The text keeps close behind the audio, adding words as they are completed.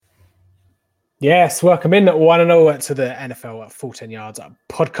Yes, welcome in one and all to the NFL at Full 10 Yards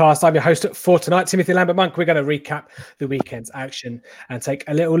podcast. I'm your host for tonight, Timothy Lambert-Monk. We're going to recap the weekend's action and take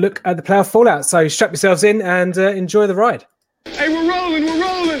a little look at the playoff fallout. So strap yourselves in and enjoy the ride. Hey, we're rolling.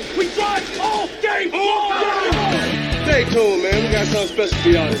 We drive all game. Stay tuned, man. We got something special for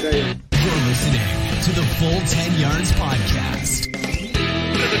y'all today. You're listening to the Full 10 Yards podcast.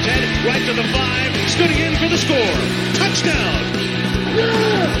 To the 10, right to the 5, scooting in for the score. Touchdown.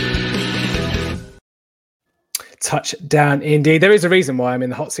 Yeah! Touchdown indeed. There is a reason why I'm in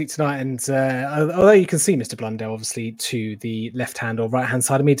the hot seat tonight, and although you can see Mr. Blundell obviously to the left hand or right hand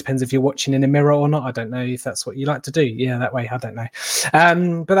side of me, depends if you're watching in a mirror or not. I don't know if that's what you like to do. Yeah, that way, I don't know.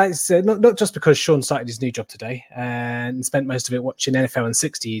 But that's not just because Sean started his new job today and spent most of it watching NFL and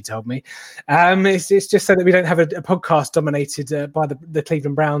 60. He told me it's just so that we don't have a podcast dominated by the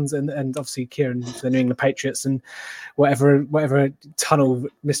Cleveland Browns and obviously Kieran for the New England Patriots and whatever tunnel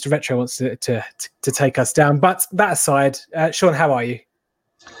Mr. Retro wants to take us down. But that aside, Sean, how are you?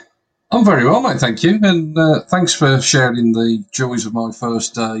 I'm very well, mate, thank you. And thanks for sharing the joys of my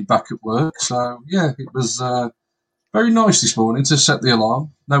first day back at work. So, yeah, it was very nice this morning to set the alarm,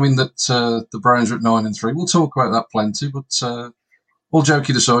 knowing that the Browns are at 9-3. We'll talk about that plenty, but all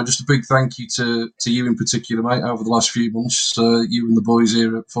joking aside, just a big thank you to you in particular, mate, over the last few months. You and the boys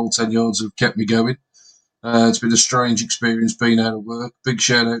here at Full 10 Yards have kept me going. It's been a strange experience being out of work. Big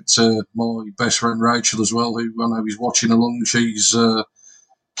shout out to my best friend Rachel as well, who I know is watching along. She's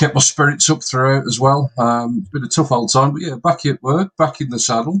kept my spirits up throughout as well. It's been a tough old time, but yeah, back at work, back in the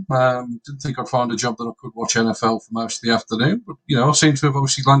saddle. Didn't think I'd find a job that I could watch NFL for most of the afternoon, but I seem to have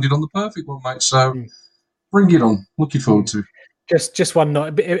obviously landed on the perfect one, mate. So bring it on. Looking forward to it. Just one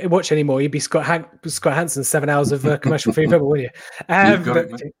night. Watch anymore. You'd be Scott Hansen, 7 hours of commercial free football, wouldn't you? You've got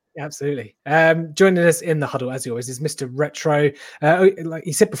it, mate. Absolutely. Joining us in the huddle, as always, is Mr. Retro. Like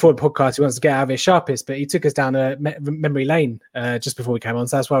he said before the podcast, he wants to get out of his sharpest, but he took us down a memory lane just before we came on,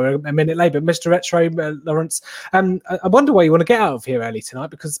 so that's why we're a minute late. But Mr. Retro, Lawrence, I wonder why you want to get out of here early tonight,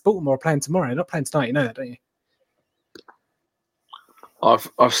 because Baltimore are playing tomorrow. They're not playing tonight, you know that, don't you?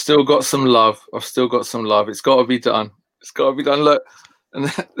 I've still got some love. It's got to be done. Look,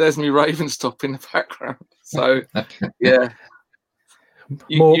 and there's me Ravens-top in the background. So, yeah.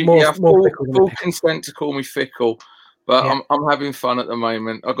 You have full consent to call me fickle, but yeah. I'm having fun at the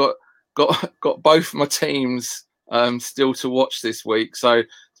moment. I got both my teams still to watch this week, so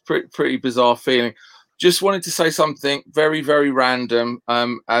it's pretty bizarre feeling. Just wanted to say something very, very random,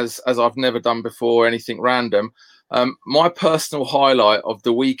 as I've never done before, anything random. My personal highlight of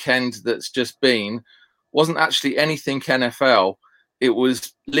the weekend that's just been wasn't actually anything NFL. It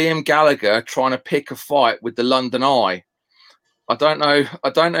was Liam Gallagher trying to pick a fight with the London Eye. I don't know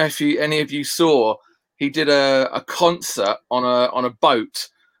if any of you saw. He did a concert on a boat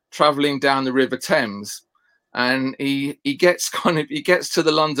traveling down the River Thames, and he gets to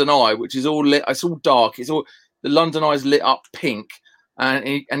the London Eye, which is all lit. It's all dark. The London Eye is lit up pink, and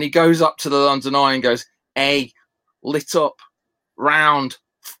he goes up to the London Eye and goes, "Hey, lit up, round,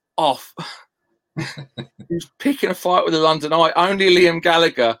 off." He's picking a fight with the London Eye. Only Liam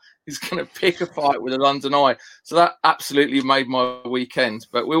Gallagher is going to pick a fight with the London Eye. So that absolutely made my weekend.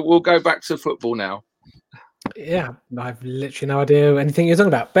 But we'll go back to football now. Yeah, I've literally no idea anything you're talking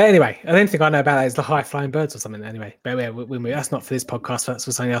about. But anyway, the only thing I know about that is the high flying birds or something. Anyway, but that's not for this podcast. That's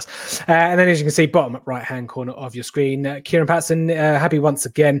for something else. And then, as you can see, bottom right hand corner of your screen, Kieran Patson, happy once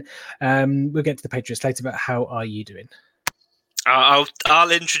again. We'll get to the Patriots later. But how are you doing? I'll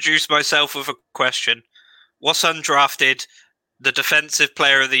introduce myself with a question. What's undrafted, the defensive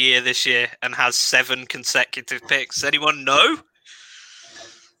player of the year this year, and has 7 consecutive picks? Anyone know?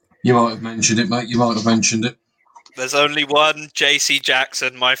 You might have mentioned it, mate. You might have mentioned it. There's only one, J.C.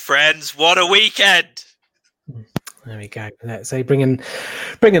 Jackson, my friends. What a weekend! There we go. So bringing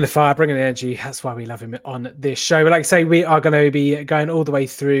the fire, bringing the energy. That's why we love him on this show. But like I say, we are going to be going all the way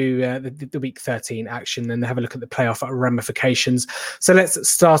through the week 13 action and have a look at the playoff ramifications. So let's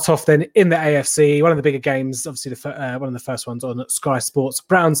start off then in the AFC. One of the bigger games, obviously one of the first ones on Sky Sports,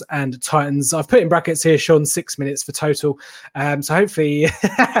 Browns and Titans. I've put in brackets here, Sean, 6 minutes for total. So hopefully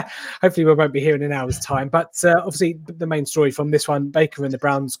we won't be here in an hour's time. But obviously the main story from this one, Baker and the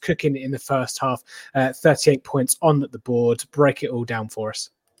Browns cooking in the first half, 38 points on the board. Break it all down for us.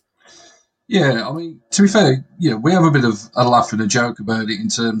 Yeah, I mean, to be fair, we have a bit of a laugh and a joke about it in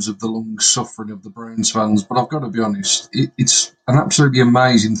terms of the long suffering of the Browns fans, but I've got to be honest, it's an absolutely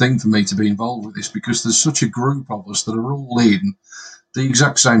amazing thing for me to be involved with this, because there's such a group of us that are all in the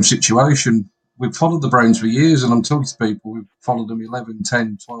exact same situation we've followed the Browns for years, and I'm talking to people who've followed them 11,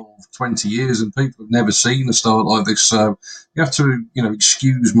 10, 12, 20 years, and people have never seen a start like this. So you have to,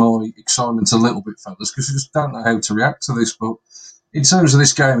 excuse my excitement a little bit, fellas, because I just don't know how to react to this. But in terms of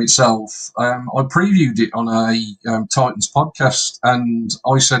this game itself, I previewed it on a Titans podcast, and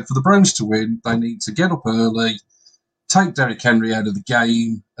I said for the Browns to win, they need to get up early, take Derrick Henry out of the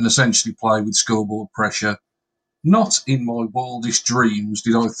game, and essentially play with scoreboard pressure. Not in my wildest dreams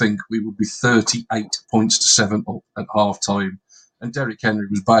did I think we would be 38 points to 7 up at halftime, and Derrick Henry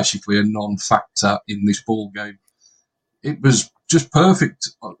was basically a non-factor in this ball game. It was just perfect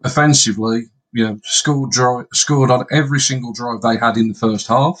offensively. Scored on every single drive they had in the first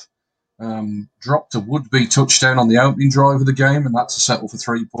half. Dropped a would-be touchdown on the opening drive of the game, and that's to settle for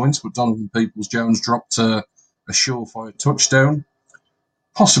 3 points. But Donovan Peoples-Jones dropped a surefire touchdown.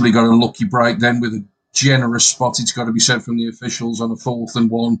 Possibly got a lucky break then with a generous spot, it's got to be said, from the officials on a 4th and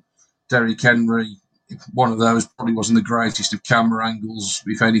 1. Derrick Henry, one of those probably wasn't the greatest of camera angles.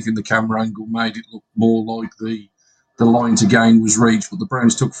 If anything, the camera angle made it look more like the line to gain was reached, but the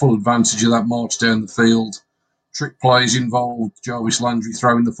Browns took full advantage of that march down the field. Trick plays involved Jarvis Landry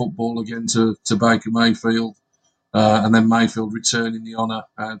throwing the football again to Baker Mayfield, and then Mayfield returning the honour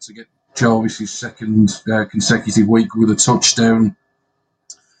to get Jarvis's second consecutive week with a touchdown.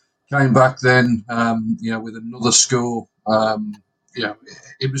 Came back then, with another score.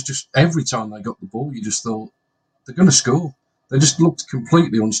 It was just every time they got the ball, you just thought they're going to score. They just looked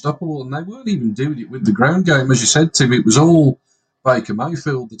completely unstoppable, and they weren't even doing it with the ground game. As you said, Tim, it was all Baker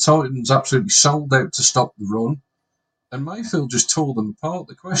Mayfield. The Titans absolutely sold out to stop the run, and Mayfield just tore them apart.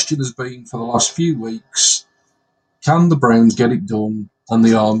 The question has been for the last few weeks, can the Browns get it done on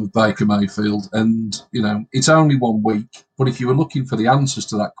the arm of Baker Mayfield? And, it's only 1 week, but if you were looking for the answers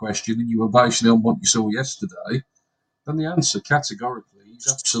to that question and you were basing it on what you saw yesterday, then the answer categorically is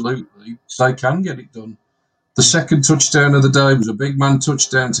absolutely they can get it done. The second touchdown of the day was a big man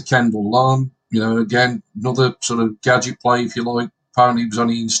touchdown to Kendall Lamm. Again, another sort of gadget play, if you like. Apparently he was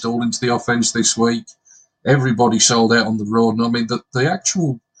only installed into the offense this week. Everybody sold out on the run. I mean, the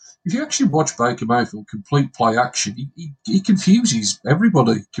actual... If you actually watch Baker Mayfield complete play action, he confuses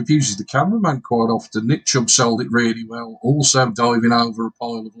everybody, confuses the cameraman quite often. Nick Chubb sold it really well, also diving over a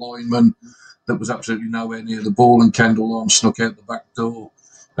pile of linemen that was absolutely nowhere near the ball, and Kendall Lamm snuck out the back door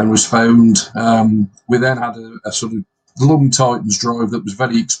and was found. We then had a sort of long Titans drive that was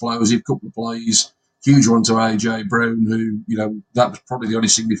very explosive, couple of plays, huge one to A.J. Brown, who, that was probably the only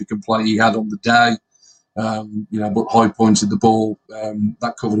significant play he had on the day. But high pointed the ball.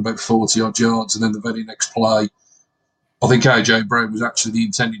 That covered about 40-odd yards, and then the very next play, I think A.J. Brown was actually the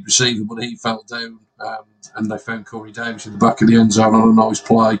intended receiver, but he fell down, and they found Corey Davis in the back of the end zone on a nice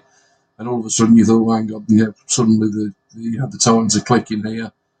play. And all of a sudden you thought, hang on, suddenly the Titans are clicking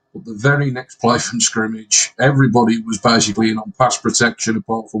here. But the very next play from scrimmage, everybody was basically in on pass protection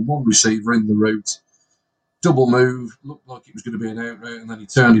apart from one receiver in the route. Double move, looked like it was going to be an out route, and then he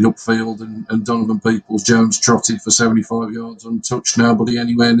turned it upfield, and Donovan Peoples-Jones trotted for 75 yards untouched, nobody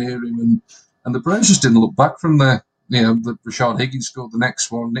anywhere near him, and the Browns just didn't look back from there. The Rashard Higgins scored the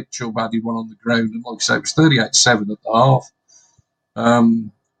next one, Nick Chubb added one on the ground, and like I say, it was 38-7 at the half.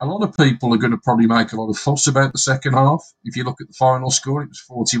 A lot of people are going to probably make a lot of fuss about the second half. If you look at the final score, it was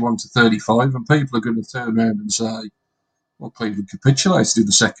 41-35, and people are going to turn around and say, well, Cleveland capitulated in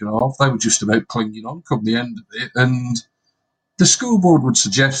the second half. They were just about clinging on come the end of it. And the scoreboard would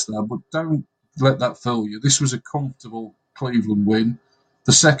suggest that, but don't let that fool you. This was a comfortable Cleveland win.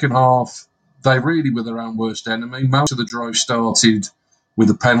 The second half, they really were their own worst enemy. Most of the drive started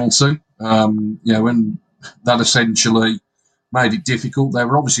with a penalty, and that essentially made it difficult. They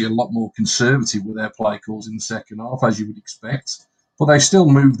were obviously a lot more conservative with their play calls in the second half, as you would expect, but they still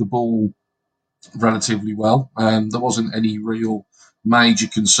moved the ball relatively well. There wasn't any real major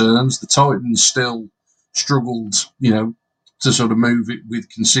concerns. The Titans still struggled, to sort of move it with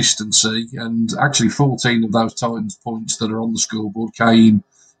consistency. And actually 14 of those Titans points that are on the scoreboard came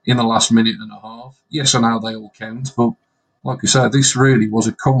in the last minute and a half. Yes, I know they all count, but like I said, this really was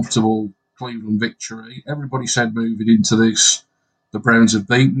a comfortable Cleveland victory. Everybody said moving into this, the Browns have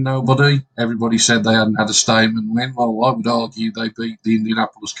beaten nobody. Everybody said they hadn't had a statement win. Well, I would argue they beat the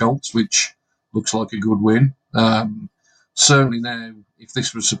Indianapolis Colts, which looks like a good win. Certainly now, if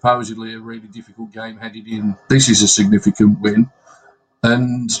this was supposedly a really difficult game headed in, this is a significant win.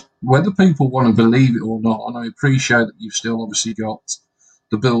 And whether people want to believe it or not, and I appreciate that you've still obviously got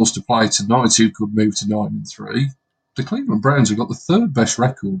the Bills to play tonight who could move to 9-3, the Cleveland Browns have got the third best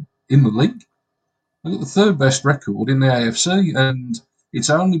record in the league. They've got the third best record in the AFC, and it's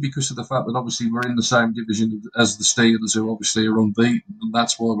only because of the fact that obviously we're in the same division as the Steelers, who obviously are unbeaten, and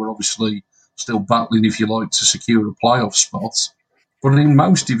that's why we're obviously still battling, if you like, to secure a playoff spot. But in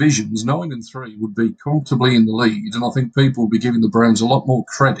most divisions, 9 and 3 would be comfortably in the lead, and I think people will be giving the Browns a lot more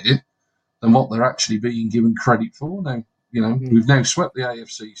credit than what they're actually being given credit for. Now, we've now swept the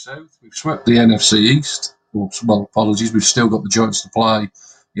AFC South, we've swept the NFC East. Well, apologies, we've still got the Giants to play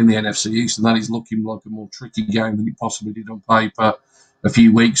in the NFC East, and that is looking like a more tricky game than it possibly did on paper a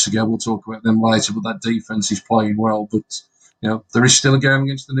few weeks ago. We'll talk about them later, but that defense is playing well. But there is still a game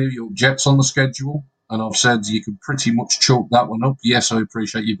against the New York Jets on the schedule, and I've said you can pretty much chalk that one up. Yes, I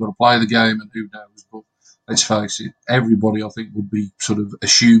appreciate you've got to play the game, and who knows, but let's face it, everybody I think would be sort of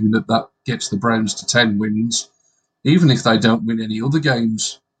assuming that gets the Browns to 10 wins. Even if they don't win any other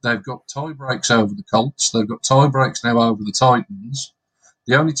games, they've got tie breaks over the Colts. They've got tie breaks now over the Titans.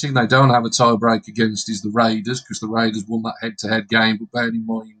 The only team they don't have a tie break against is the Raiders, because the Raiders won that head-to-head game. But bear in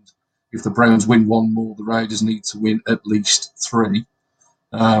mind, if the Browns win one more, the Raiders need to win at least 3.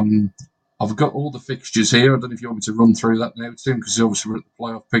 I've got all the fixtures here. I don't know if you want me to run through that now, Tim, because obviously we're at the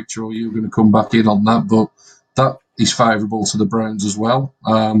playoff picture, or you're going to come back in on that. But that is favourable to the Browns as well.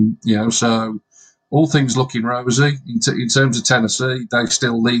 So all things looking rosy. In terms of Tennessee, they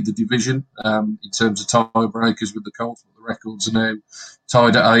still lead the division in terms of tiebreakers with the Colts. The records are now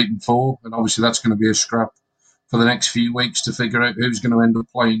tied at 8 and 4, and obviously that's going to be a scrap for the next few weeks to figure out who's going to end up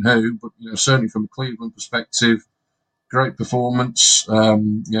playing who. But certainly from a Cleveland perspective, great performance.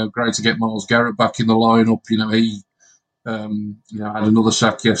 Great to get Myles Garrett back in the lineup. He had another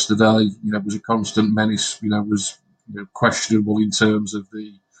sack yesterday. Was a constant menace. Was questionable in terms of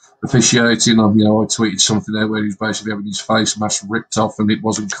the officiating. I tweeted something there where he was basically having his face mask ripped off, and it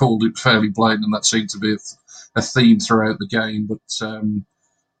wasn't called. It was fairly blatant, and that seemed to be a theme throughout the game. But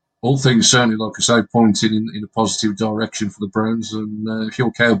all things certainly, like I say, pointing in a positive direction for the Browns. And if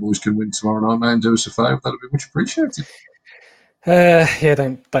your Cowboys can win tomorrow night, man, do us a favour. That'd be much appreciated.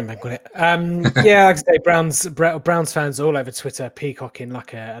 Don't bank on it. Like I say, Browns fans all over Twitter peacocking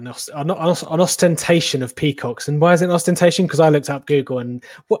like an ostentation of peacocks. And why is it an ostentation? Because I looked up Google and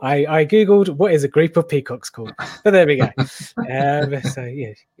I googled what is a group of peacocks called. But there we go.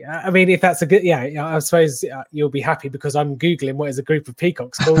 I mean, if that's a good, I suppose you'll be happy because I'm googling what is a group of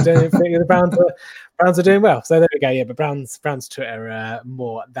peacocks called. And the Browns are doing well. So there we go. Yeah, but Browns Twitter are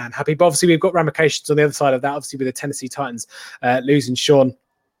more than happy. But obviously we've got ramifications on the other side of that. Obviously with the Tennessee Titans losing Sean.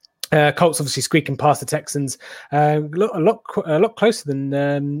 Colts obviously squeaking past the Texans, a lot closer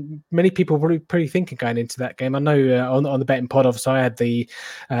than many people were probably thinking going into that game. I know on the betting pod, obviously, I had the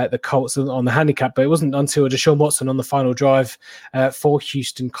Colts on the handicap, but it wasn't until Deshaun Watson on the final drive for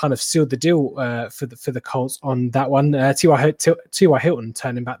Houston kind of sealed the deal for the Colts on that one. T.Y. Hilton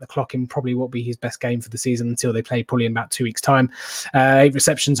turning back the clock in probably what will be his best game for the season until they play probably in about 2 weeks' time. 8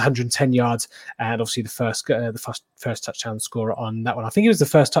 receptions, 110 yards, and obviously the first touchdown scorer on that one. I think it was the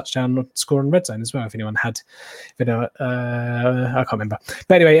first touchdown score in red zone as well. If anyone had, I can't remember.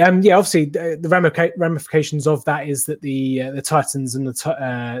 But anyway, obviously the ramifications of that is that the Titans and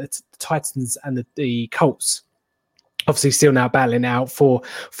the Colts obviously still now battling out for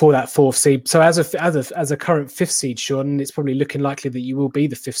that 4th seed. So as a current 5th seed, Sean, it's probably looking likely that you will be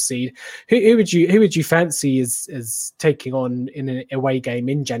the 5th seed. Who would you fancy as taking on in an away game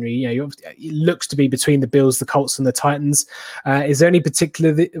in January? It looks to be between the Bills, the Colts, and the Titans. Is there any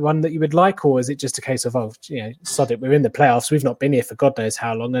particular one that you would like, or is it just a case of sod it, we're in the playoffs, we've not been here for God knows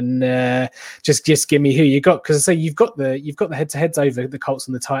how long, and just give me who you got? Because I say you've got the head-to-heads over the Colts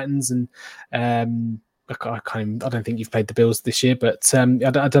and the Titans, and I don't think you've played the Bills this year, but I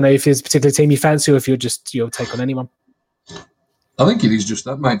don't know if there's a particular team you fancy, or if you'll take on anyone. I think it is just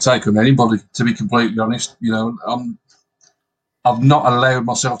that, mate. Take on anybody, to be completely honest. I've not allowed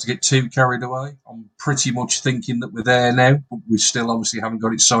myself to get too carried away. I'm pretty much thinking that we're there now, but we still obviously haven't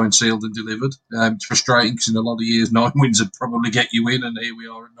got it signed, sealed, and delivered. It's frustrating because in a lot of years, 9 wins would probably get you in, and here we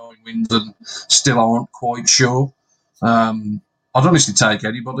are at 9 wins and still aren't quite sure. I'd honestly take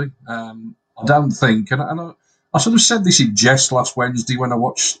anybody. I don't think, and I sort of said this in jest last Wednesday when I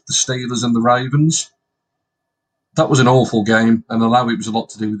watched the Steelers and the Ravens. That was an awful game, and I know it was a lot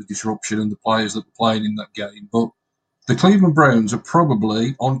to do with the disruption and the players that were playing in that game, but the Cleveland Browns are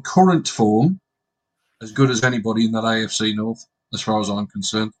probably, on current form, as good as anybody in that AFC North, as far as I'm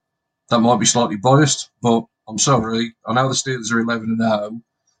concerned. That might be slightly biased, but I'm sorry. I know the Steelers are 11-0.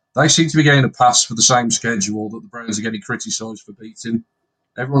 They seem to be getting a pass for the same schedule that the Browns are getting criticised for beating.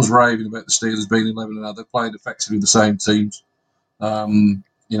 Everyone's raving about the Steelers being 11-0. They've played effectively the same teams. And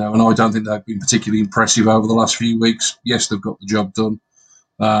I don't think they've been particularly impressive over the last few weeks. Yes, they've got the job done.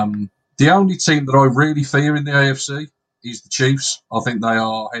 The only team that I really fear in the AFC is the Chiefs. I think they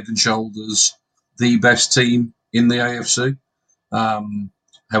are head and shoulders the best team in the AFC.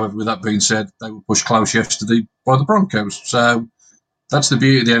 However, with that being said, they were pushed close yesterday by the Broncos. So that's the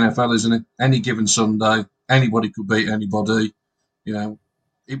beauty of the NFL, isn't it? Any given Sunday, anybody could beat anybody. You know,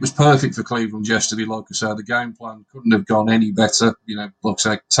 it was perfect for Cleveland yesterday. Like I said, the game plan couldn't have gone any better. You know, like I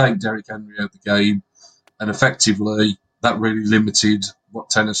said, take Derrick Henry out of the game, and effectively that really limited what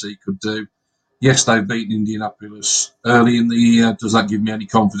Tennessee could do. Yes, they've beaten Indianapolis early in the year. Does that give me any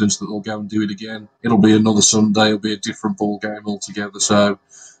confidence that they'll go and do it again? It'll be another Sunday. It'll be a different ball game altogether. So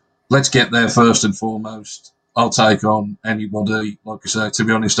let's get there first and foremost. I'll take on anybody. Like I say, to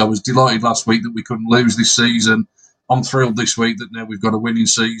be honest, I was delighted last week that we couldn't lose this season. I'm thrilled this week that now we've got a winning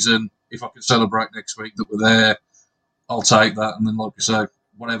season. If I can celebrate next week that we're there, I'll take that. And then, like I say,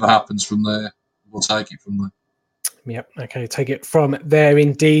 whatever happens from there, we'll take it from there. Yep. Okay. Take it from there.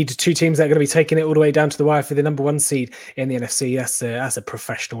 Indeed, two teams that are going to be taking it all the way down to the wire for the number 1 seed in the NFC. That's a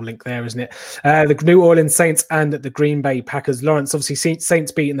professional link there, isn't it? The New Orleans Saints and the Green Bay Packers. Lawrence, obviously,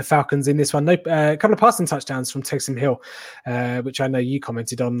 Saints beating the Falcons in this one. A couple of passing touchdowns from Taysom Hill, which I know you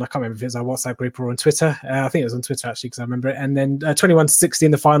commented on. I can't remember if it was our WhatsApp group or on Twitter. I think it was on Twitter actually because I remember it. And then 21-60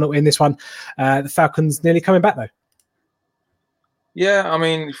 in the final in this one. The Falcons nearly coming back though. Yeah, I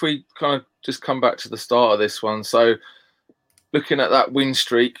mean, if we kind of just come back to the start of this one. So looking at that win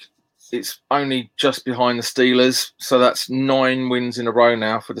streak, it's only just behind the Steelers. So that's 9 wins in a row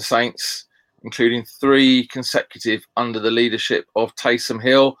now for the Saints, including 3 consecutive under the leadership of Taysom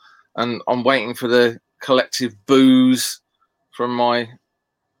Hill. And I'm waiting for the collective boos from my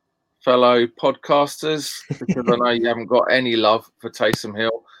fellow podcasters because I know you haven't got any love for Taysom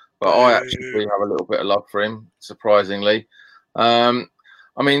Hill, but I actually do have a little bit of love for him, surprisingly.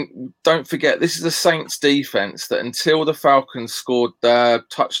 I mean, don't forget, this is the Saints defense that until the Falcons scored their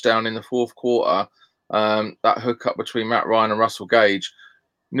touchdown in the fourth quarter, that hookup between Matt Ryan and Russell Gage,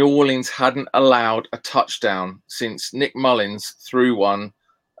 New Orleans hadn't allowed a touchdown since Nick Mullins threw one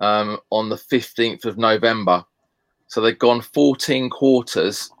on the 15th of November. So they've gone 14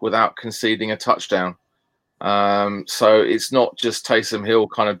 quarters without conceding a touchdown. So it's not just Taysom Hill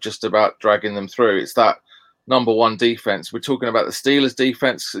kind of just about dragging them through. It's that number 1 defense. We're talking about the Steelers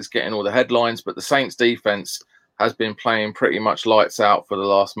defense. It's getting all the headlines, but the Saints defense has been playing pretty much lights out for the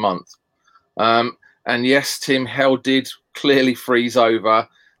last month. And yes, Tim, hell did clearly freeze over.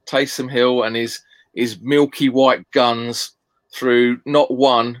 Taysom Hill and his milky white guns through not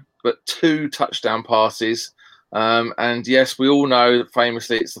 1, but 2 touchdown passes. And yes, we all know that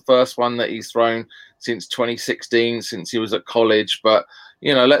famously it's the first one that he's thrown since 2016, since he was at college. But,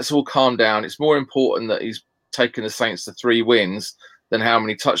 you know, let's all calm down. It's more important that he's taken the Saints to 3 wins than how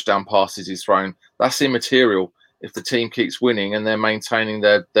many touchdown passes he's thrown. That's immaterial if the team keeps winning and they're maintaining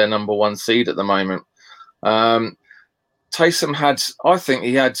their number 1 seed at the moment. Taysom had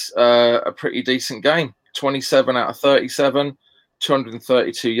a pretty decent game. 27 out of 37,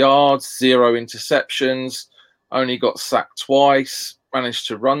 232 yards, 0 interceptions, only got sacked twice, managed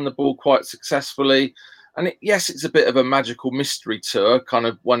to run the ball quite successfully. And it's a bit of a magical mystery tour, kind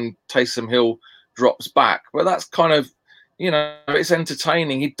of when Taysom Hill drops back, but that's kind of, it's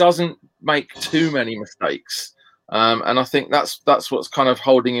entertaining. He doesn't make too many mistakes, and I think that's what's kind of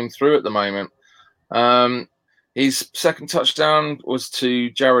holding him through at the moment. His second touchdown was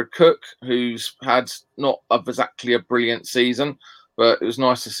to Jared Cook, who's had not exactly a brilliant season, but it was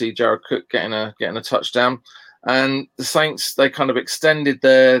nice to see Jared Cook getting a touchdown. And the Saints, they kind of extended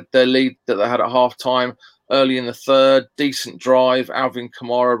their lead that they had at halftime. Early in the third, decent drive. Alvin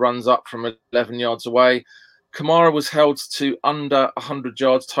Kamara runs up from 11 yards away. Kamara was held to under 100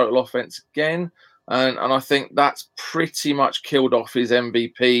 yards total offense again. And I think that's pretty much killed off his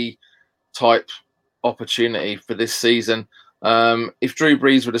MVP type opportunity for this season. If Drew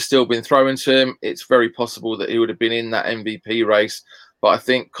Brees would have still been throwing to him, it's very possible that he would have been in that MVP race. But I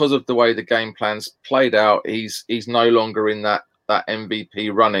think because of the way the game plan's played out, he's no longer in that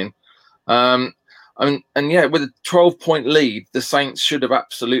MVP running. And with a 12-point lead, the Saints should have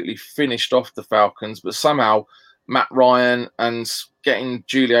absolutely finished off the Falcons. But somehow Matt Ryan and getting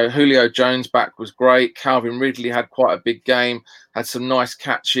Julio Jones back was great. Calvin Ridley had quite a big game, had some nice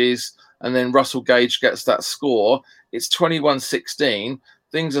catches. And then Russell Gage gets that score. It's 21-16.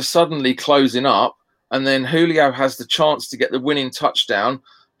 Things are suddenly closing up. And then Julio has the chance to get the winning touchdown,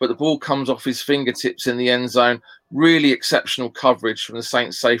 but the ball comes off his fingertips in the end zone. Really exceptional coverage from the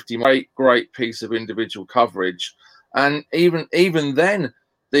Saints safety. Great piece of individual coverage. And even then,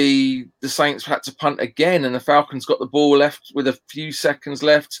 the Saints had to punt again, and the Falcons got the ball left with a few seconds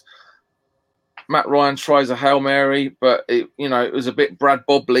left. Matt Ryan tries a Hail Mary, but it was a bit Brad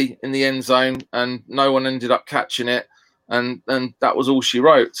Bobley in the end zone, and no one ended up catching it. And that was all she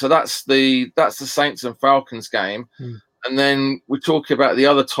wrote. So that's the Saints and Falcons game. And then we're talking about the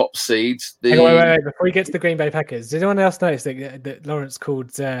other top seeds. Wait. Before we get to the Green Bay Packers, did anyone else notice that Lawrence called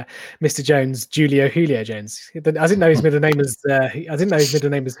Mr. Jones Julio Jones? I didn't know his middle name was.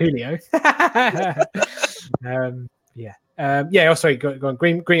 Julio. Sorry. Go on.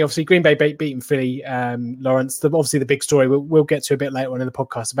 Green. Obviously, Green Bay beating Philly. Lawrence. Obviously, the big story we'll get to a bit later on in the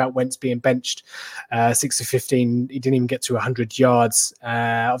podcast about Wentz being benched. 6 of 15. He didn't even get to 100 yards.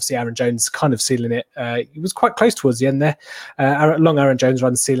 Obviously, Aaron Jones kind of sealing it. He was quite close towards the end there. Long Aaron Jones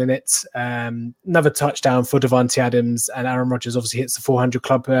run sealing it. Another touchdown for Davante Adams, and Aaron Rodgers obviously hits the 400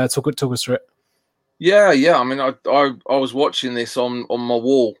 club. Talk us through it. Yeah. I mean, I was watching this on my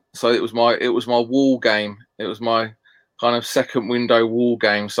wall, so it was my wall game. It was my kind of second window wall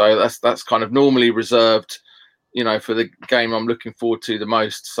game. So that's kind of normally reserved, for the game I'm looking forward to the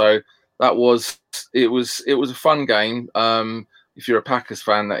most. So it was a fun game. If you're a Packers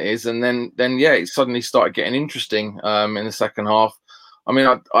fan, that is. And then it suddenly started getting interesting in the second half. I mean,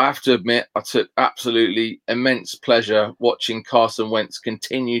 I have to admit, I took absolutely immense pleasure watching Carson Wentz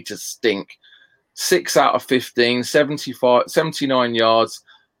continue to stink. 6 out of 15, 79 yards,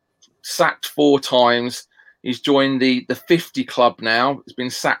 sacked 4 times. He's joined the 50 club now. He's been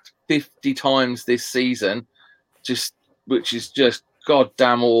sacked 50 times this season, which is just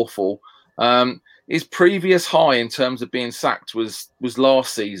goddamn awful. His previous high in terms of being sacked was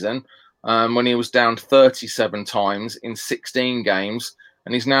last season when he was down 37 times in 16 games,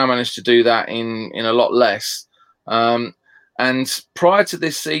 and he's now managed to do that in a lot less. And prior to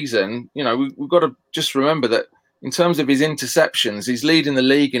this season, we've got to just remember that in terms of his interceptions, he's leading the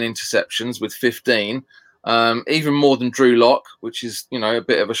league in interceptions with 15. Even more than Drew Lock, which is, a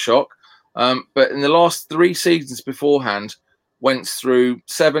bit of a shock. But in the last 3 seasons beforehand, Wentz through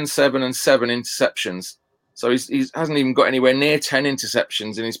 7, 7, and 7 interceptions. So he hasn't even got anywhere near 10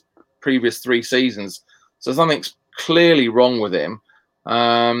 interceptions in his previous 3 seasons. So something's clearly wrong with him.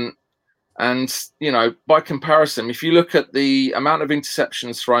 And, by comparison, if you look at the amount of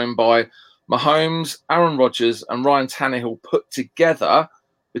interceptions thrown by Mahomes, Aaron Rodgers, and Ryan Tannehill put together,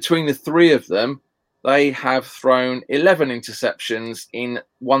 between the 3 of them, they have thrown 11 interceptions in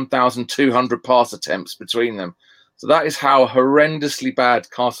 1,200 pass attempts between them. So that is how horrendously bad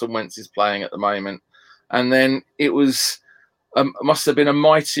Carson Wentz is playing at the moment. And then it must have been a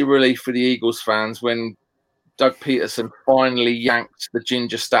mighty relief for the Eagles fans when Doug Peterson finally yanked the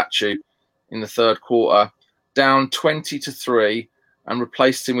ginger statue in the third quarter, down 20-3, and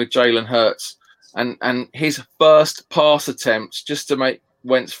replaced him with Jalen Hurts. And his first pass attempt, just to make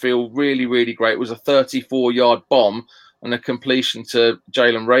Wentz feel really, really great, was a 34-yard bomb and a completion to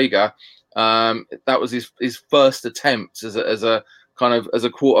Jalen Reagor. That was his first attempt as a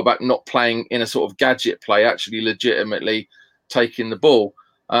quarterback, not playing in a sort of gadget play, actually legitimately taking the ball.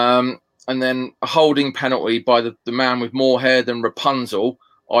 And then a holding penalty by the man with more hair than Rapunzel,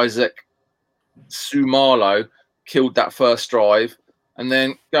 Isaac Sumalo, killed that first drive. And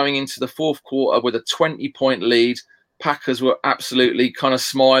then going into the fourth quarter with a 20-point lead, Packers were absolutely kind of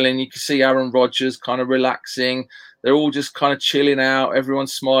smiling. You could see Aaron Rodgers kind of relaxing. They're all just kind of chilling out.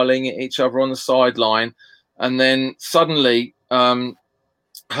 Everyone's smiling at each other on the sideline. And then suddenly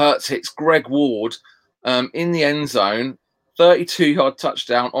Hurts hits Greg Ward in the end zone, 32-yard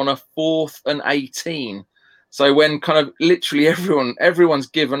touchdown on a 4th and 18. So when kind of literally everyone's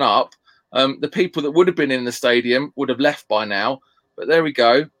given up, the people that would have been in the stadium would have left by now. But there we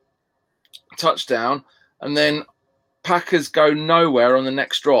go. Touchdown. And then Packers go nowhere on the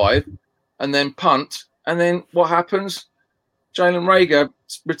next drive and then punt. And then what happens? Jalen Reagor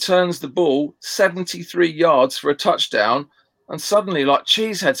returns the ball 73 yards for a touchdown. And suddenly, like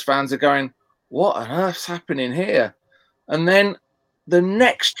Cheeseheads fans are going, what on earth's happening here? And then the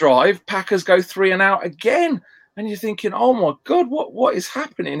next drive, Packers go 3 and out again. And you're thinking, oh my God, what is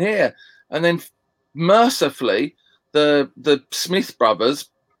happening here? And then mercifully, the Smith brothers,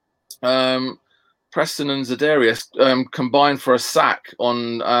 Preston and Zadarius, combined for a sack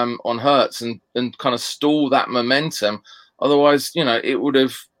on Hurts and kind of stall that momentum. Otherwise,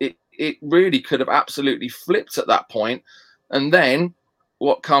 it really could have absolutely flipped at that point. And then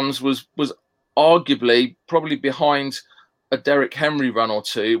what comes was arguably probably behind a Derrick Henry run or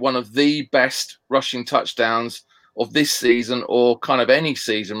two, one of the best rushing touchdowns of this season or kind of any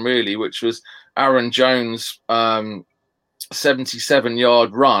season really, which was Aaron Jones'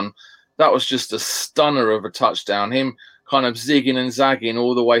 77-yard run. That was just a stunner of a touchdown. Him kind of zigging and zagging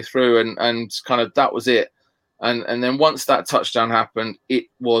all the way through and kind of that was it. And then once that touchdown happened, it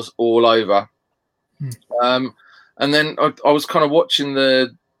was all over. And then I was kind of watching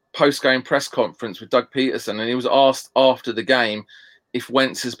the post-game press conference with Doug Peterson, and he was asked after the game if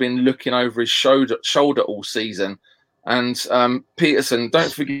Wentz has been looking over his shoulder all season. And Peterson,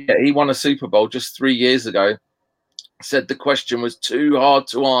 don't forget, he won a Super Bowl just 3 years ago. Said the question was too hard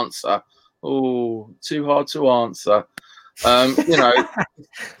to answer. Oh, too hard to answer.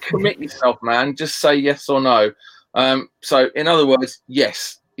 Commit yourself, man. Just say yes or no. So, in other words,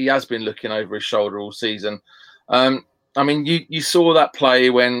 yes, he has been looking over his shoulder all season. You saw that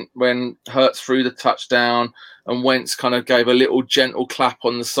play when Hurts threw the touchdown and Wentz kind of gave a little gentle clap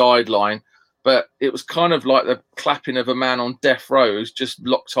on the sideline. But it was kind of like the clapping of a man on death row who's just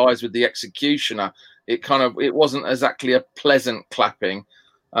locked eyes with the executioner. It wasn't exactly a pleasant clapping.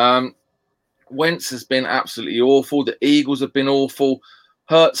 Wentz has been absolutely awful. The Eagles have been awful.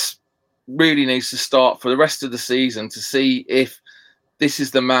 Hurts really needs to start for the rest of the season to see if this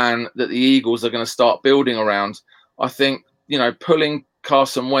is the man that the Eagles are going to start building around. I think, pulling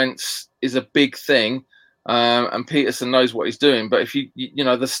Carson Wentz is a big thing, and Peterson knows what he's doing. But if the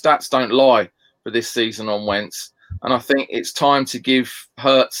stats don't lie for this season on Wentz, and I think it's time to give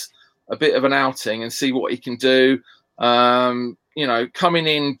Hurts a bit of an outing and see what he can do. Coming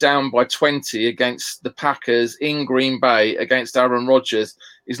in down by 20 against the Packers in Green Bay against Aaron Rodgers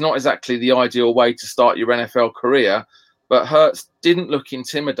is not exactly the ideal way to start your NFL career. But Hurts didn't look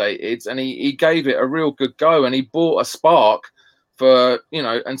intimidated, and he gave it a real good go, and he brought a spark for,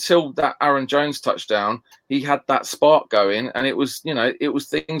 until that Aaron Jones touchdown, he had that spark going, and it was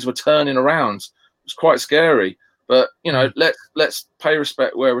things were turning around. It was quite scary. But, let's pay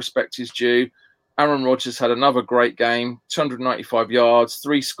respect where respect is due. Aaron Rodgers had another great game, 295 yards,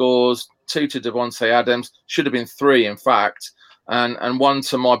 3 scores, 2 to Devontae Adams. Should have been 3, in fact. And 1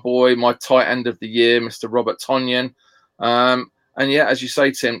 to my boy, my tight end of the year, Mr. Robert Tonyan. As you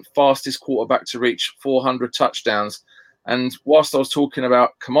say, Tim, fastest quarterback to reach 400 touchdowns. And whilst I was talking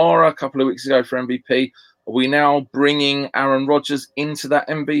about Kamara a couple of weeks ago for MVP, are we now bringing Aaron Rodgers into that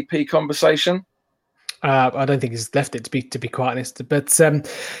MVP conversation? I don't think he's left it, to be quite honest. But just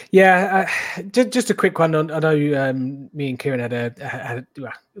a quick one. I know me and Kieran had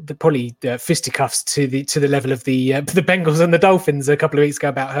probably fisticuffs to the level of the Bengals and the Dolphins a couple of weeks ago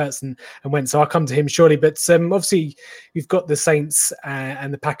about Hurts and Wentz. So I'll come to him shortly. But obviously you've got the Saints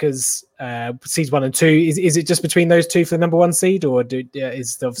and the Packers seeds 1 and 2. Is it just between those two for the number 1 seed, or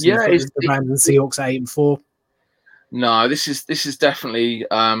is obviously the Rams and Seahawks at 8 and 4? No, this is definitely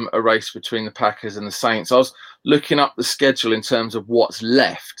a race between the Packers and the Saints. I was looking up the schedule in terms of what's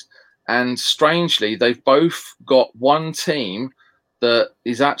left, and strangely, they've both got one team that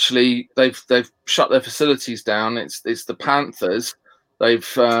is actually they've shut their facilities down. It's the Panthers.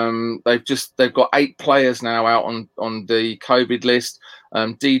 They've got 8 players now out on the COVID list.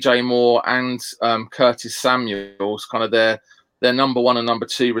 DJ Moore and Curtis Samuel's kind of their number 1 and number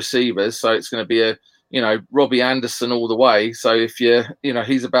 2 receivers. So it's going to be Robbie Anderson all the way. So if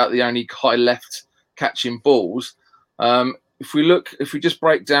he's about the only guy left catching balls. If we just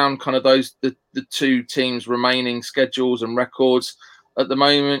break down kind of the 2 teams' remaining schedules and records at the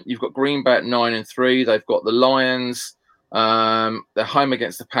moment, you've got Green Bay at 9 and 3. They've got the Lions. They're home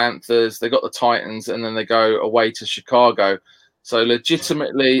against the Panthers. They got the Titans, and then they go away to Chicago. So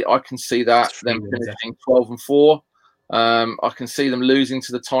legitimately, I can see that them finishing 12 and 4. I can see them losing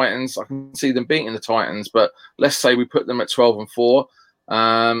to the Titans. I can see them beating the Titans, but let's say we put them at 12 and 4.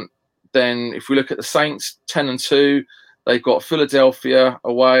 Then if we look at the Saints, 10 and 2, they've got Philadelphia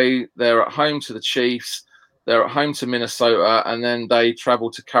away. They're at home to the Chiefs. They're at home to Minnesota, and then they travel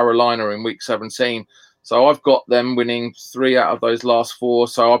to Carolina in week 17. So I've got them winning 3 out of those last 4.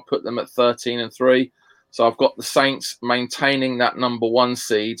 So I'll put them at 13 and 3. So I've got the Saints maintaining that number 1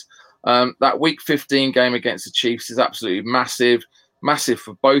 seed. That week 15 game against the Chiefs is absolutely massive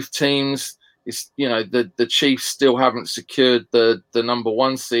for both teams. It's the Chiefs still haven't secured the number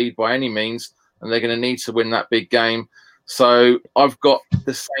 1 seed by any means, and they're going to need to win that big game. So I've got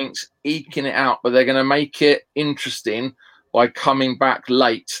the Saints eking it out, but they're going to make it interesting by coming back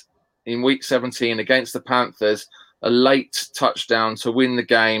late in week 17 against the Panthers, a late touchdown to win the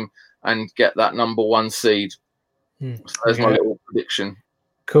game and get that number 1 seed. So there's my little prediction.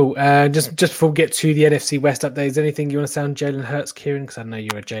 Cool. Just before we get to the NFC West update, is anything you want to say on Jalen Hurts, Kieran? Because I know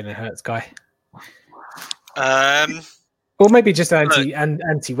you're a Jalen Hurts guy. Or maybe just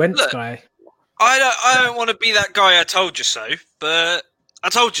anti-Wentz guy. I don't want to be that guy. I told you so, but I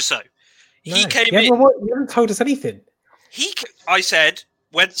told you so. He came in. You haven't told us anything. I said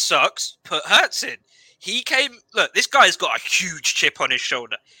Wentz sucks. Put Hurts in. He came. Look, this guy's got a huge chip on his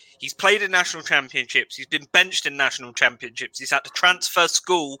shoulder. He's played in national championships. He's been benched in national championships. He's had to transfer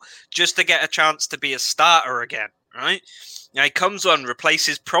school just to get a chance to be a starter again, right? Now he comes on,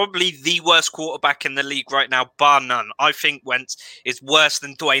 replaces probably the worst quarterback in the league right now, bar none. I think Wentz is worse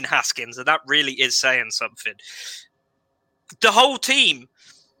than Dwayne Haskins, and that really is saying something. the whole team,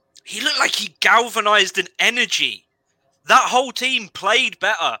 he looked like he galvanized an energy. That whole team played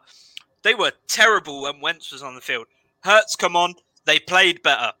better. They were terrible when Wentz was on the field. Hurts come on, they played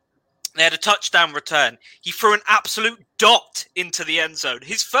better. They had a touchdown return. He threw an absolute dot into the end zone.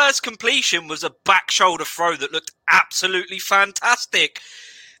 His first completion was a back shoulder throw that looked absolutely fantastic.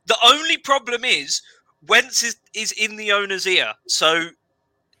 The only problem is Wentz is in the owner's ear. So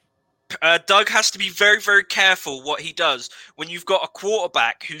Doug has to be very, very careful what he does when you've got a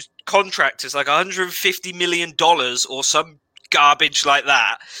quarterback whose contract is like $150 million or some garbage like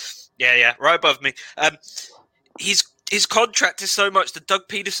that. Yeah, right above me. His contract is so much that Doug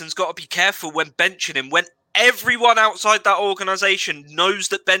Peterson's got to be careful when benching him, when everyone outside that organization knows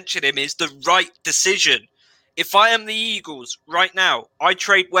that benching him is the right decision. If I am the Eagles right now, I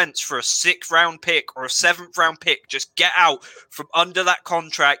trade Wentz for a 6th round pick or a 7th round pick. Just get out from under that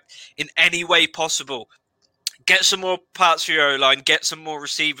contract in any way possible. Get some more parts for your O-line, get some more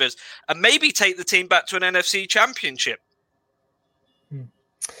receivers, and maybe take the team back to an NFC championship.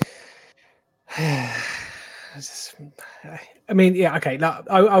 I mean, yeah, okay. Now,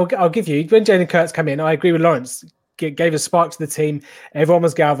 I'll give you, when Jalen Hurts come in, I agree with Lawrence. Gave a spark to the team. Everyone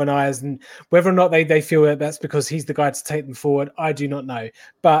was galvanized, and whether or not they feel that that's because he's the guy to take them forward, I do not know.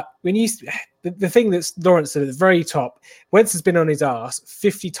 But when the thing that's Lawrence said at the very top, Wentz has been on his ass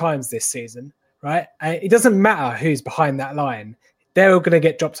 50 times this season, right? It doesn't matter who's behind that line; they're all going to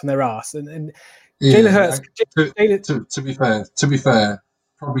get dropped on their ass. And Jalen Hurts. To be fair.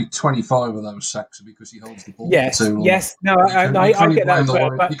 Probably 25 of those sacks are because he holds the ball for too long. Yes, no, I get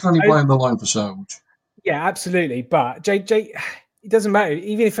that. You can only blame the line for so much. Yeah, absolutely. But Jay, it doesn't matter.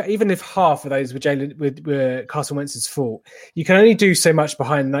 Even if half of those were Carson Wentz's fault, you can only do so much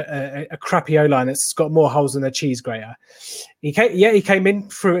behind a crappy O-line that's got more holes than a cheese grater. He came in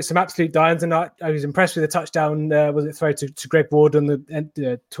through some absolute dimes, and I was impressed with the touchdown. Was it throw to Greg Ward on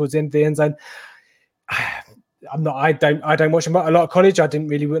the towards the end of the end zone? I don't watch a lot of college. I don't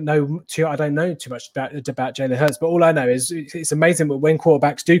know too much about Jalen Hurts, but all I know is it's amazing that when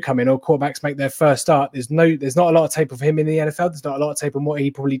quarterbacks do come in or quarterbacks make their first start, there's not a lot of tape of him in the NFL. There's not a lot of tape on what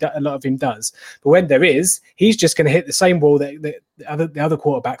he probably a lot of him does. But when there is, he's just going to hit the same wall that the other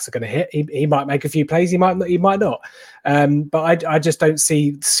quarterbacks are going to hit. He might make a few plays. He might not. But I just don't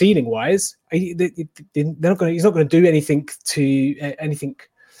see ceiling wise. He's not going to do anything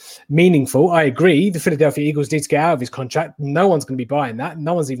meaningful. I agree. The Philadelphia Eagles need to get out of his contract. No one's going to be buying that.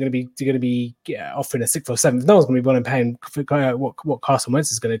 No one's even going to be offering a 6th or 7th. No one's going to be wanting paying what Carson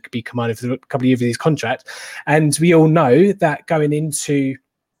Wentz is going to be commanding for a couple of years of his contract. And we all know that going into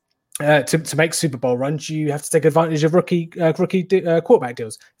to make Super Bowl runs, you have to take advantage of rookie quarterback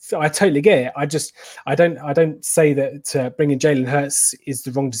deals. So I totally get it. I don't say that bringing Jalen Hurts is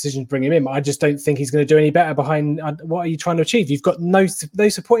the wrong decision to bring him in. I just don't think he's going to do any better behind. What are you trying to achieve? You've got no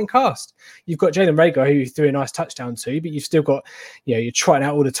supporting cast. You've got Jalen Reagor, who threw a nice touchdown to, but you've still got, you're trying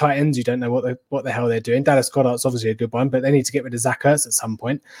out all the tight ends. You don't know what the hell they're doing. Dallas Goedert's obviously a good one, but they need to get rid of Zach Ertz at some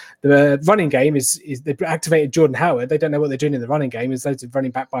point. The running game is they've activated Jordan Howard. They don't know what they're doing in the running game. Is loads of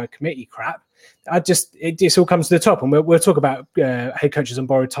running back by a committee crap. It just all comes to the top, and we'll talk about head coaches on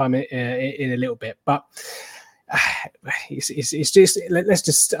borrowed time in a little bit, but it's just let's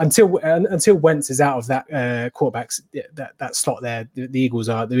just until Wentz is out of that quarterbacks that slot there, the Eagles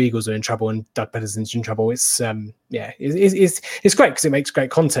are in trouble, and Doug Peterson's in trouble. It's great because it makes great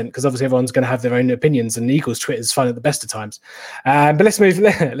content, because obviously everyone's going to have their own opinions, and the Eagles Twitter is fun at the best of times. But let's move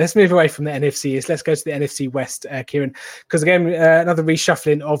away from the NFC. Let's go to the NFC West, Kieran, because again another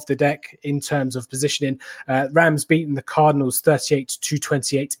reshuffling of the deck in terms of positioning. Rams beating the Cardinals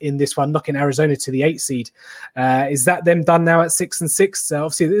 38-28 in this one, knocking Arizona to the 8th seed. Is that them done now at 6-6?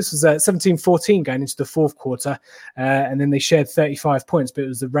 Obviously, this was 17-14 going into the fourth quarter, and then they shared 35 points, but it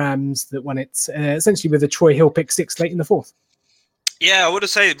was the Rams that won it essentially with a Troy Hill pick 6 late in the fourth. Yeah, I would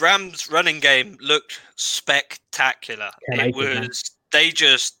have said Rams' running game looked spectacular. They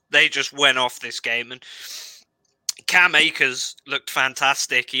just went off this game, and Cam Akers looked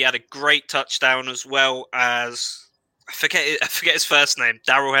fantastic. He had a great touchdown, as well as I forget his first name,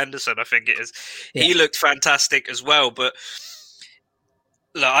 Darrell Henderson, I think it is. Yeah. He looked fantastic as well. But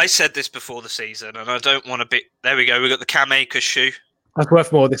look, I said this before the season, and I don't want to be. There we go. We got the Cam Akers shoe. That's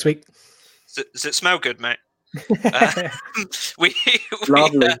worth more this week. Does it smell good, mate? Look,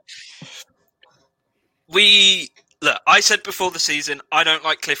 I said before the season, I don't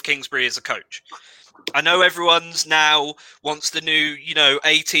like Cliff Kingsbury as a coach. I know everyone's now wants the new,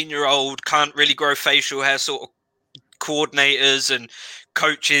 18-year-old, can't really grow facial hair sort of coordinators and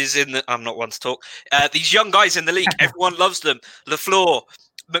coaches I'm not one to talk. These young guys in the league, everyone loves them. LaFleur,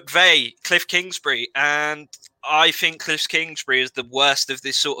 McVay, Cliff Kingsbury, and I think Cliff Kingsbury is the worst of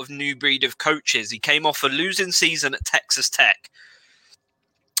this sort of new breed of coaches. He came off a losing season at Texas Tech,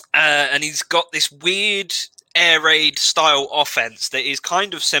 and he's got this weird air raid style offense that is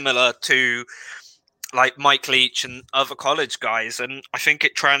kind of similar to like Mike Leach and other college guys, and I think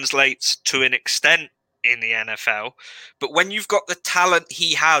it translates to an extent in the NFL. But when you've got the talent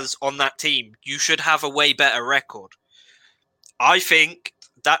he has on that team, you should have a way better record. I think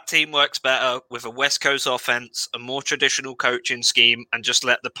that team works better with a West Coast offense, a more traditional coaching scheme, and just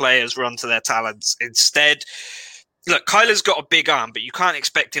let the players run to their talents. Instead, look, Kyler's got a big arm, but you can't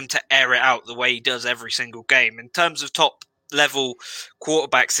expect him to air it out the way he does every single game. In terms of top level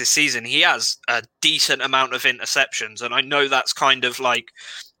quarterbacks this season, he has a decent amount of interceptions, and I know that's kind of like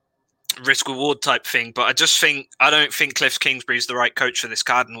risk reward type thing, but I don't think Cliff Kingsbury is the right coach for this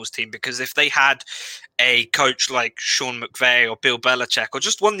Cardinals team, because if they had a coach like Sean McVay or Bill Belichick or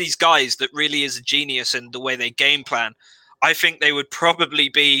just one of these guys that really is a genius in the way they game plan, I think they would probably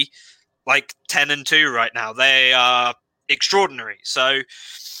be like 10-2 right now. They are extraordinary. So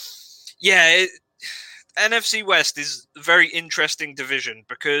yeah, NFC West is a very interesting division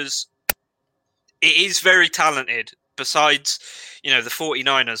because it is very talented. Besides, the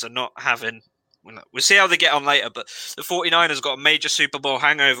 49ers are not having... We'll see how they get on later, but the 49ers got a major Super Bowl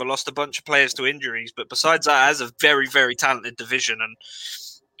hangover, lost a bunch of players to injuries. But besides that, as a very, very talented division, and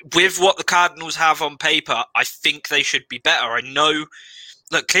with what the Cardinals have on paper, I think they should be better. I know...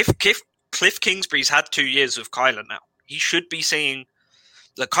 Look, Cliff Kingsbury's had 2 years with Kyler now. He should be seeing...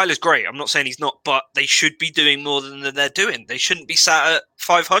 Look, Kyler's great. I'm not saying he's not, but they should be doing more than they're doing. They shouldn't be sat at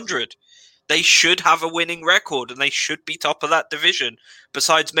 500. They should have a winning record, and they should be top of that division,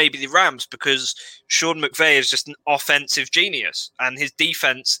 besides maybe the Rams, because Sean McVay is just an offensive genius, and his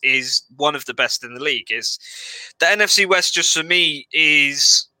defense is one of the best in the league. The NFC West, just for me,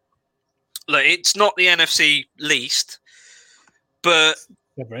 is... Look, it's not the NFC least, but...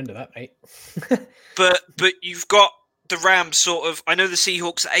 Never end of that, mate. but you've got the Rams sort of... I know the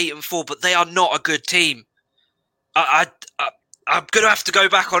Seahawks are 8-4, but they are not a good team. I'm going to have to go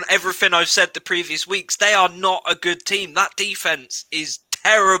back on everything I've said the previous weeks. They are not a good team. That defense is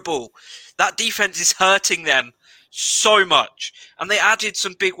terrible. That defense is hurting them so much. And they added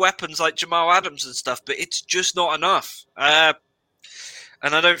some big weapons like Jamal Adams and stuff, but it's just not enough. And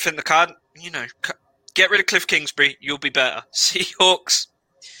I don't think get rid of Cliff Kingsbury, you'll be better. Seahawks,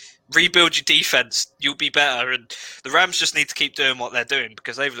 rebuild your defense, you'll be better. And the Rams just need to keep doing what they're doing,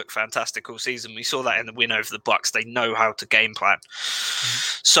 because they've looked fantastic all season. We saw that in the win over the Bucs. They know how to game plan.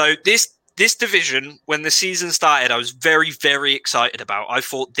 So this division, when the season started, I was very, very excited about. I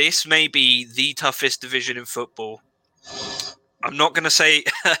thought this may be the toughest division in football. I'm not going to say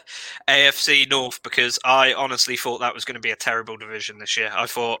AFC North, because I honestly thought that was going to be a terrible division this year. I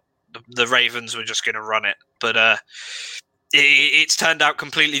thought the Ravens were just going to run it. But it's turned out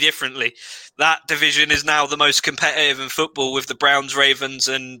completely differently. That division is now the most competitive in football, with the Browns, Ravens,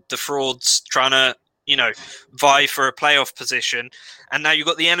 and the frauds trying to, vie for a playoff position. And now you've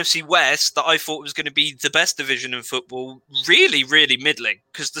got the NFC West that I thought was going to be the best division in football, really, really middling,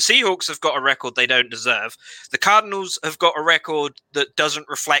 because the Seahawks have got a record they don't deserve. The Cardinals have got a record that doesn't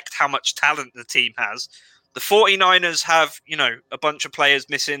reflect how much talent the team has. The 49ers have, a bunch of players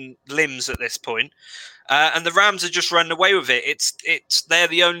missing limbs at this point. And the Rams are just running away with it. They're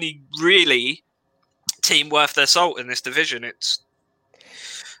the only really team worth their salt in this division.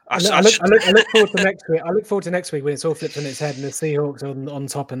 I look forward to next week. I look forward to next week when it's all flipped on its head and the Seahawks on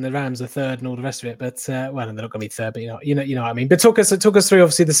top and the Rams are third and all the rest of it. But they're not going to be third. But you know what I mean. But talk us through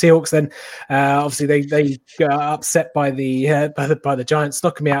obviously the Seahawks. Then obviously they got upset by the Giants,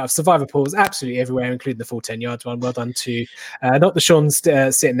 knocking me out of survivor pools absolutely everywhere, including the full 10 yards one. Well done to not the Sean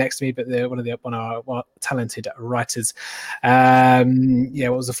sitting next to me, but one of our talented writers.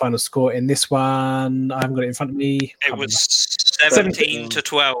 What was the final score in this one? I haven't got it in front of me. It was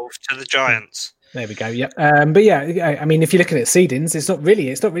 17-12 to the Giants. There we go. Yep. But yeah, I mean, if you're looking at seedings, it's not really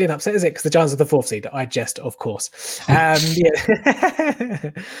an upset, is it? Because the Giants are the 4th seed. I jest, of course. Yeah.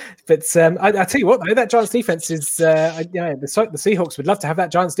 But I tell you what, though, that Giants defense is. The Seahawks would love to have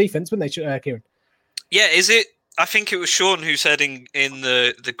that Giants defense, wouldn't they, Kieran? Yeah. Is it? I think it was Sean who said in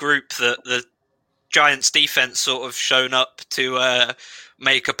the group that the Giants defense sort of shown up to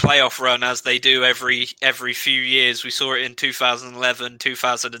make a playoff run as they do every few years. We saw it in 2011,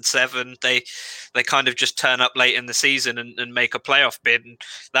 2007. They kind of just turn up late in the season and make a playoff bid. And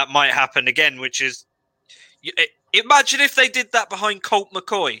that might happen again, which is... Imagine if they did that behind Colt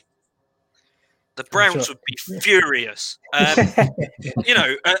McCoy. The Browns would be furious. A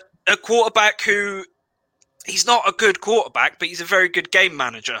quarterback who he's not a good quarterback, but he's a very good game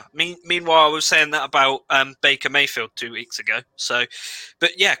manager. Meanwhile, I was saying that about Baker Mayfield 2 weeks ago. So,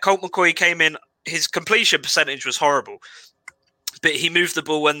 but yeah, Colt McCoy came in. His completion percentage was horrible, but he moved the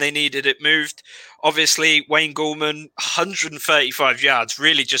ball when they needed it moved. Obviously, Wayne Gallman, 135 yards,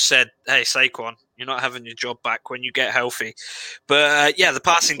 really just said, hey, Saquon, you're not having your job back when you get healthy. But yeah, the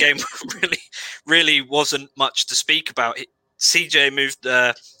passing game really wasn't much to speak about. Colt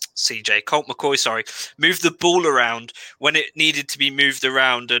McCoy, moved the ball around when it needed to be moved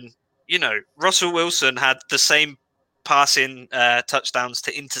around. And, you know, Russell Wilson had the same passing touchdowns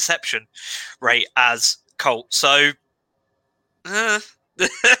to interception rate as Colt. So, it's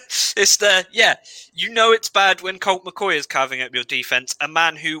it's bad when Colt McCoy is carving up your defense, a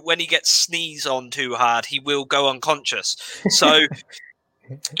man who, when he gets sneezed on too hard, he will go unconscious. So,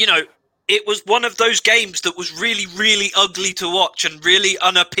 you know, it was one of those games that was really, really ugly to watch and really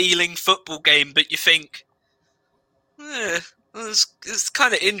unappealing football game. But you think, it's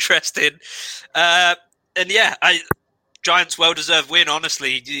kind of interesting. And yeah, Giants well-deserved win,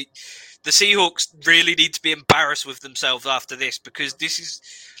 honestly. The Seahawks really need to be embarrassed with themselves after this, because this is,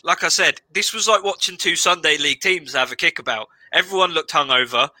 like I said, this was like watching two Sunday League teams have a kickabout. Everyone looked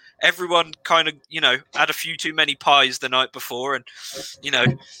hungover. Everyone kind of, you know, had a few too many pies the night before, and, you know,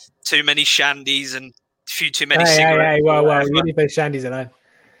 too many shandies and a few too many cigarettes. Hey, well, you need those shandies alone.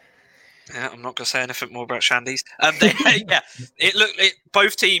 Yeah, I'm not going to say anything more about shandies.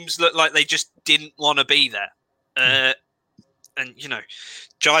 Both teams looked like they just didn't want to be there. And, you know,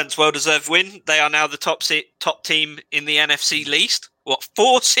 Giants well-deserved win. They are now the top team in the NFC least.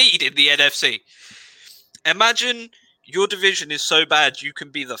 4 seed in the NFC. Imagine your division is so bad you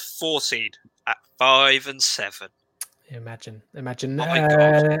can be the 4 seed at 5-7. Imagine. Oh my God.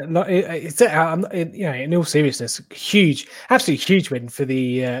 In all seriousness, absolutely huge win for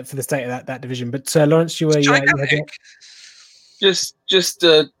the state of that division. But Lawrence, you were just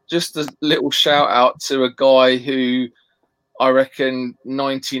a little shout out to a guy who I reckon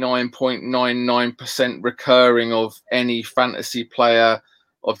 99.99% recurring of any fantasy player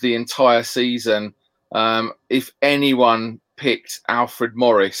of the entire season. If anyone picked Alfred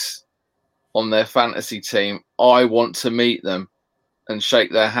Morris on their fantasy team, I want to meet them and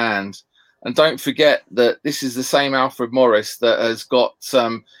shake their hand. And don't forget that this is the same Alfred Morris that has got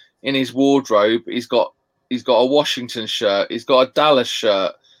in his wardrobe. He's got a Washington shirt. He's got a Dallas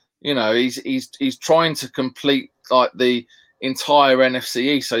shirt. You know, he's trying to complete like the entire NFC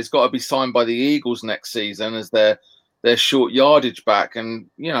East. So he's got to be signed by the Eagles next season as their short yardage back. And,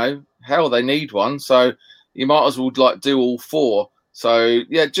 you know, hell, they need one. So you might as well like do all 4. So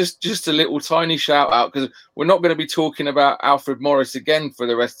yeah, just a little tiny shout out, because we're not going to be talking about Alfred Morris again for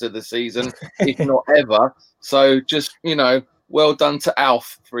the rest of the season, if not ever. So just, you know, well done to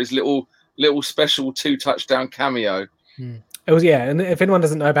Alf for his little special 2-touchdown cameo. It was, yeah, and if anyone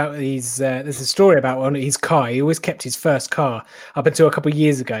doesn't know about there's a story about his car. He always kept his first car up until a couple of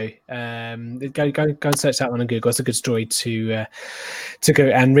years ago. Go and search that one on Google. It's a good story to go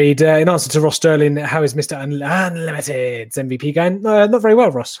and read. In answer to Ross Sterling, how is Mr. Unlimited's MVP going? Not very well,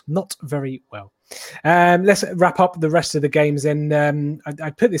 Ross. Not very well. Let's wrap up the rest of the games. And I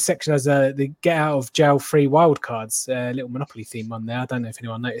put this section as the get out of jail free wildcards, little Monopoly theme on there. I don't know if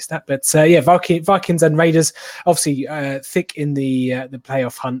anyone noticed that, but Vikings and Raiders obviously thick in the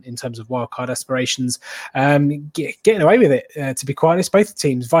playoff hunt in terms of wildcard aspirations. Getting away with it, to be quite honest. Both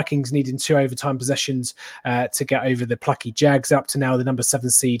teams, Vikings needing 2 overtime possessions to get over the plucky Jags, up to now the number 7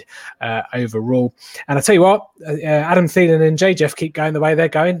 seed overall. And I tell you what, Adam Thielen and J-Jeff keep going the way they're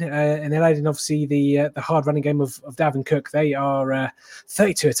going, and they're adding obviously the hard running game of Dalvin Cook. They are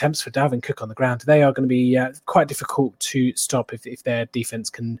 32 attempts for Dalvin Cook on the ground. They are going to be quite difficult to stop if their defense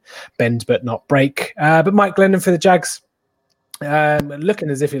can bend but not break. But Mike Glennon for the Jags, looking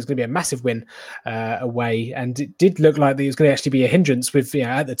as if it was going to be a massive win away, and it did look like it was going to actually be a hindrance with,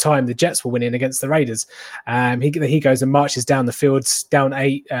 at the time the Jets were winning against the Raiders. He goes and marches down the field, down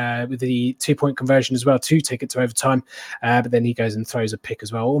 8 with the 2-point conversion as well to take it to overtime, but then he goes and throws a pick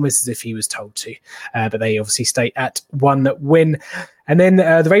as well, almost as if he was told to, but they obviously stay at 1 win. And then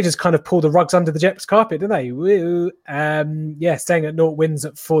the Raiders kind of pull the rugs under the Jets carpet, don't they? Woo. Staying at 0 wins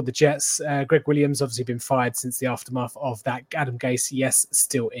for the Jets. Greg Williams obviously been fired since the aftermath of that. Adam Gase, yes,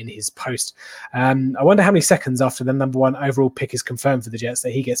 still in his post. I wonder how many seconds after the number 1 overall pick is confirmed for the Jets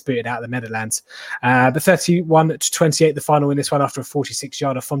that he gets booted out of the Meadowlands. But 31-28, the final in this one after a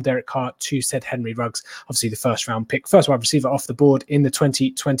 46-yarder from Derek Carr to said Henry Ruggs, obviously the first wide receiver off the board in the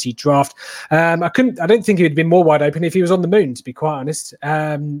 2020 draft. I don't think he would have been more wide open if he was on the moon, to be quite honest.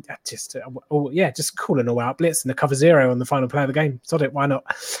 honest. Just call an all-out blitz and the cover 0 on the final play of the game. Sod it, why not?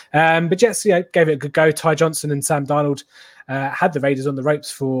 But Jets gave it a good go. Ty Johnson and Sam Darnold had the Raiders on the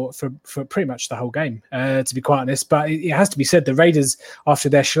ropes for pretty much the whole game, to be quite honest. But it has to be said, the Raiders, after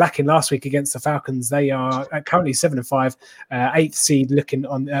their shellacking last week against the Falcons, they are currently 7-5, 8th seed looking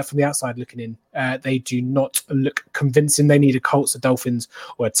on from the outside looking in. They do not look convincing. They need a Colts, a Dolphins,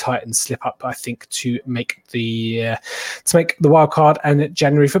 or a Titans slip up, I think, to make the wild card and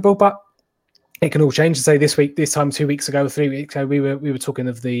January football. But it can all change. To say this week, this time 2 weeks ago, 3 weeks ago, we were talking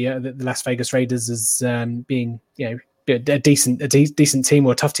of the Las Vegas Raiders as being a decent team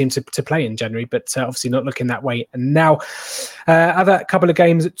or a tough team to play in January, but obviously not looking that way. And now, other couple of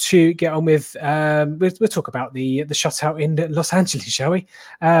games to get on with. We'll talk about the shutout in Los Angeles, shall we?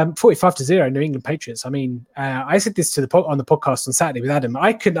 45-0, New England Patriots. I mean, I said this on the podcast on Saturday with Adam.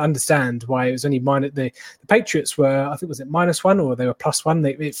 I couldn't understand why it was only the Patriots were, I think, was it -1 or they were +1?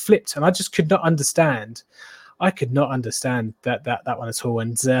 It flipped, and I just could not understand. I could not understand that one at all.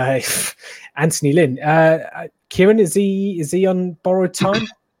 And Anthony Lynn, Kieran, is he on borrowed time?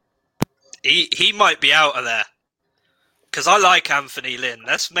 He might be out of there, because I like Anthony Lynn.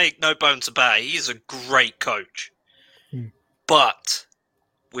 Let's make no bones about it. He's a great coach, but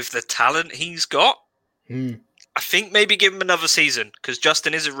with the talent he's got, I think maybe give him another season, because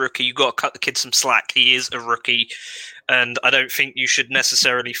Justin is a rookie. You got to cut the kid some slack. He is a rookie. And I don't think you should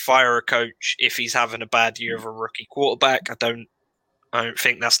necessarily fire a coach if he's having a bad year of a rookie quarterback. I don't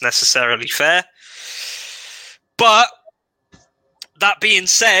think that's necessarily fair. But that being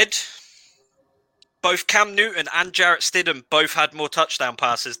said, both Cam Newton and Jarrett Stidham both had more touchdown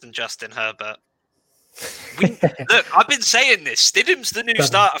passes than Justin Herbert. Look, I've been saying this. Stidham's the new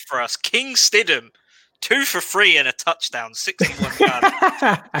starter for us. King Stidham, 2 for 3 and a touchdown, 61 yards.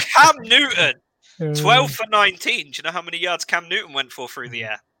 Cam Newton, 12 for 19. Do you know how many yards Cam Newton went for through the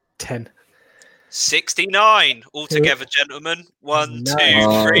air? 10. 69 altogether, gentlemen. 1, 2,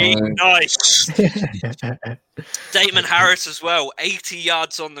 3. Nice. Damon Harris as well, 80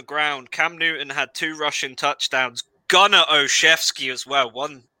 yards on the ground. Cam Newton had 2 rushing touchdowns. Gunnar Olszewski as well,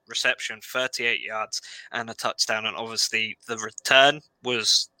 1 reception, 38 yards and a touchdown. And obviously the return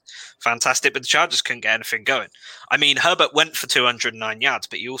was fantastic, but the Chargers couldn't get anything going. I mean, Herbert went for 209 yards,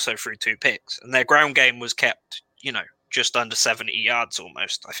 but he also threw 2 picks, and their ground game was kept, just under 70 yards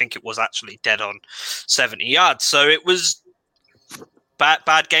almost. I think it was actually dead on 70 yards. So it was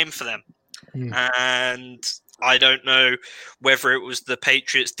bad game for them. And I don't know whether it was the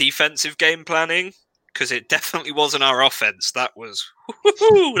Patriots' defensive game planning, because it definitely wasn't our offense. That was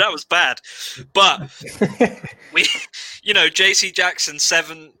bad. But JC Jackson,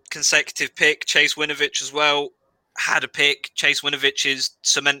 7 consecutive pick. Chase Winovich as well had a pick. Chase Winovich is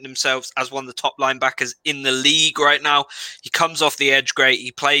cementing himself as one of the top linebackers in the league right now. He comes off the edge great.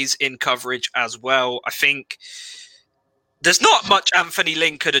 He plays in coverage as well. I think there's not much Anthony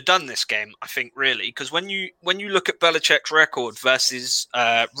Lynn could have done this game, I think, really, because when you look at Belichick's record versus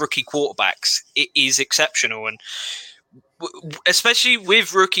rookie quarterbacks, it is exceptional. And especially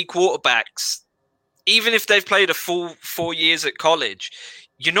with rookie quarterbacks, even if they've played a full 4 years at college,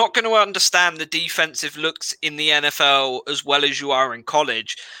 you're not going to understand the defensive looks in the NFL as well as you are in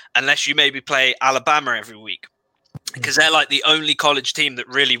college, unless you maybe play Alabama every week, because they're like the only college team that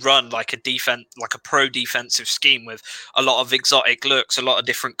really run like a pro defensive scheme with a lot of exotic looks, a lot of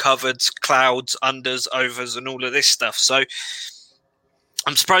different covers, clouds, unders, overs, and all of this stuff. So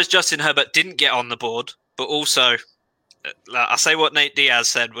I'm surprised Justin Herbert didn't get on the board, but also I say what Nate Diaz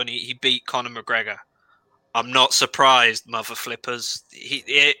said when he beat Conor McGregor. I'm not surprised, mother flippers.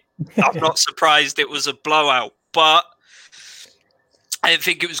 I'm not surprised it was a blowout, but I didn't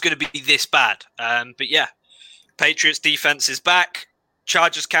think it was going to be this bad. But yeah, Patriots defense is back.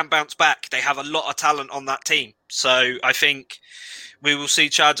 Chargers can bounce back. They have a lot of talent on that team. So I think we will see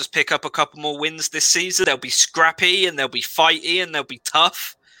Chargers pick up a couple more wins this season. They'll be scrappy and they'll be fighty and they'll be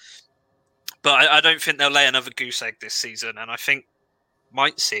tough. But I don't think they'll lay another goose egg this season. And I think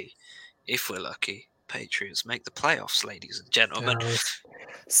might see, if we're lucky, Patriots make the playoffs, ladies and gentlemen.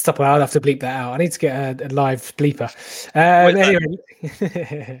 Stop it, I'll have to bleep that out. I need to get a live bleeper.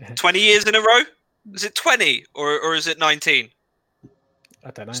 Anyway. 20 years in a row? Is it 20 or is it 19?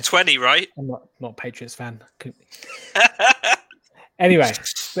 I don't know. It's 20, right? I'm not a Patriots fan. Anyway,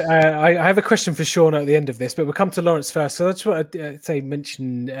 I have a question for Sean at the end of this, but we'll come to Lawrence first. So I just want to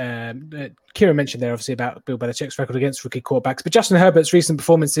mention, Kieran mentioned there obviously about Bill Belichick's record against rookie quarterbacks, but Justin Herbert's recent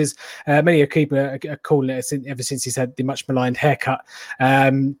performances, many are calling it ever since he's had the much maligned haircut.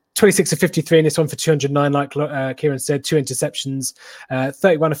 26 of 53 in this one for 209, like Kieran said, 2 interceptions,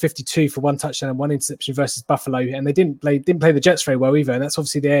 31 of 52 for 1 touchdown and 1 interception versus Buffalo, and they didn't play the Jets very well either, and that's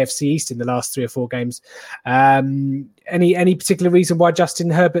obviously the AFC East in the last 3 or 4 games. Any particular reason why Justin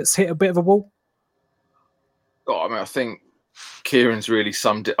Herbert's hit a bit of a wall? Oh, I mean, I think Kieran's really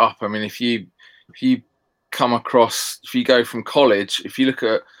summed it up. I mean, if you come across, if you go from college, if you look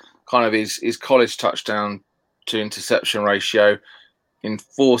at kind of his college touchdown to interception ratio, in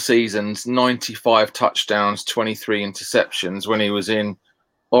 4 seasons, 95 touchdowns, 23 interceptions when he was in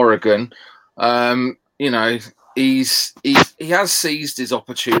Oregon. He has seized his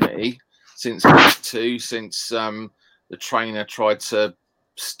opportunity since week 2, since the trainer tried to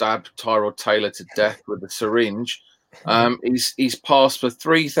stab Tyrod Taylor to death with a syringe. He's passed for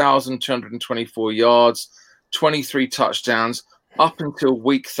 3,224 yards, 23 touchdowns. Up until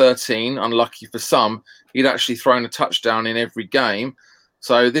week 13, unlucky for some, he'd actually thrown a touchdown in every game.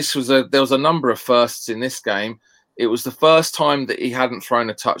 So there was a number of firsts in this game. It was the first time that he hadn't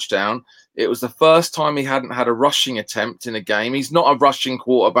thrown a touchdown. It was the first time he hadn't had a rushing attempt in a game. He's not a rushing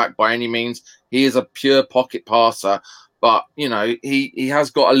quarterback by any means. He is a pure pocket passer. But, he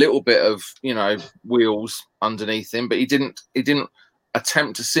has got a little bit of, wheels underneath him, but he didn't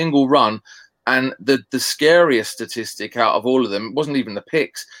attempt a single run. And the scariest statistic out of all of them wasn't even the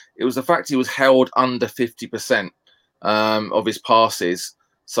picks. It was the fact he was held under 50%. Of his passes.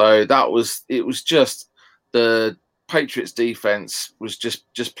 So it was just the Patriots defense was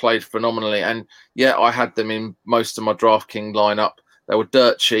just played phenomenally. And yeah, I had them in most of my DraftKings lineup. They were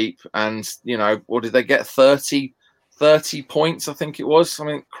dirt cheap, and what did they get? 30 points, I think it was,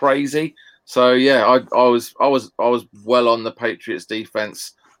 something crazy. So yeah, I was well on the Patriots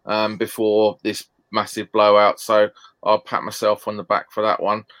defense before this massive blowout. So I'll pat myself on the back for that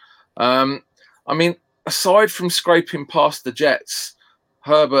one. Aside from scraping past the Jets,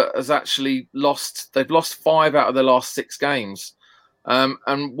 Herbert has actually they've lost 5 out of their last 6 games.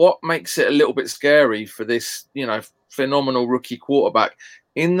 And what makes it a little bit scary for this, phenomenal rookie quarterback,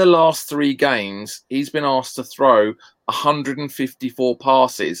 in the last 3 games, he's been asked to throw 154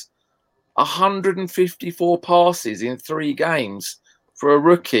 passes. 154 passes in 3 games for a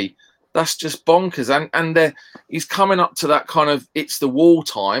rookie. That's just bonkers. And he's coming up to that kind of, it's the wall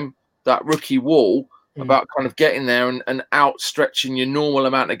time, that rookie wall, about kind of getting there and outstretching your normal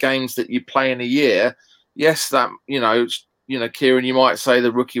amount of games that you play in a year. Yes, that Kieran, you might say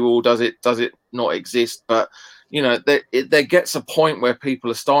the rookie wall does it not exist, but there gets a point where people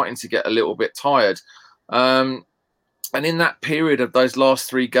are starting to get a little bit tired. And in that period of those last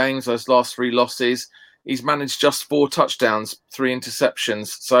 3 games, those last 3 losses, he's managed just 4 touchdowns, 3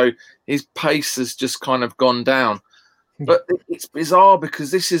 interceptions. So his pace has just kind of gone down. But it's bizarre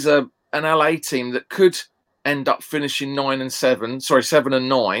because this is an LA team that could end up finishing 7 and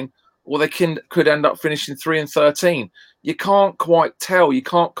 9, or they could end up finishing 3 and 13. You can't quite tell. You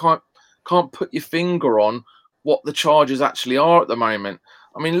can't put your finger on what the Chargers actually are at the moment.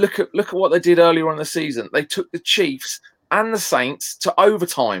 I mean, look at what they did earlier on in the season. They took the Chiefs and the Saints to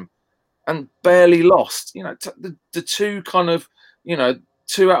overtime and barely lost. The 2 kind of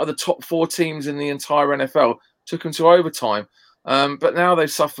 2 out of the top 4 teams in the entire NFL took them to overtime. But now they've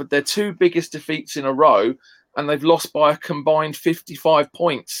suffered their 2 biggest defeats in a row, and they've lost by a combined 55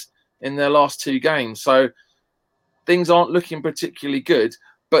 points in their last 2 games. So things aren't looking particularly good,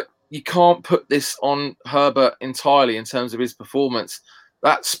 but you can't put this on Herbert entirely in terms of his performance.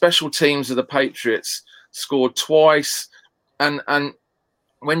 That special teams of the Patriots scored twice, and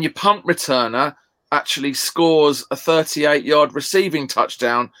when your punt returner actually scores a 38-yard receiving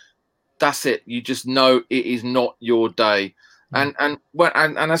touchdown, that's it. You just know it is not your day. And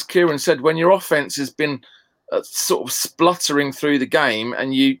as Kieran said, when your offense has been sort of spluttering through the game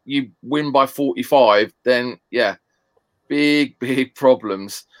and you win by 45, then yeah, big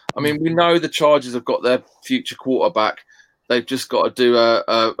problems. I mean, we know the Chargers have got their future quarterback. They've just got to do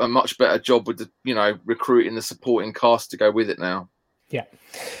a much better job with the recruiting the supporting cast to go with it now. Yeah.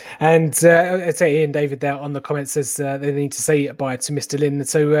 And I'd say Ian David there on the comments says they need to say bye to Mr. Lynn.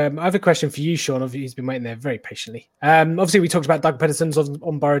 So I have a question for you, Sean. Obviously, he's been waiting there very patiently. Obviously, we talked about Doug Peterson's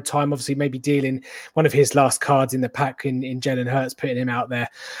on borrowed time, obviously maybe dealing one of his last cards in the pack in Jalen Hurts, putting him out there.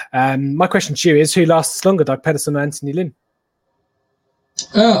 My question to you is, who lasts longer, Doug Peterson or Anthony Lynn?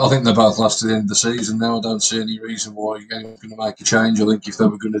 I think they both last to the end of the season now. I don't see any reason why you're going to make a change. I think if they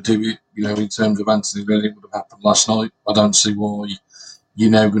were going to do it, in terms of Anthony Lynn, it would have happened last night. I don't see why you're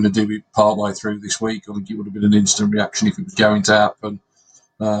now going to do it partway through this week. I think it would have been an instant reaction if it was going to happen.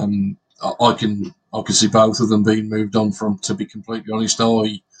 I can see both of them being moved on from, to be completely honest.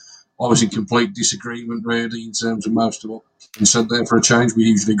 I I was in complete disagreement, really, in terms of most of what he said there. For a change, we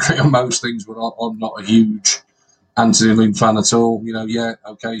usually agree on most things, but I'm not a huge Anthony Lynn fan at all. Yeah,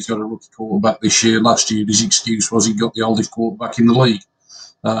 okay, he's got a rookie quarterback this year. Last year, his excuse was he got the oldest quarterback in the league.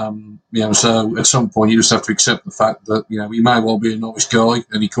 So at some point, you just have to accept the fact that, he may well be a nice guy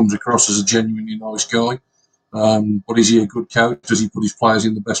and he comes across as a genuinely nice guy. But is he a good coach? Does he put his players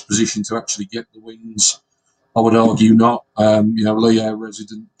in the best position to actually get the wins? I would argue not. Lee, our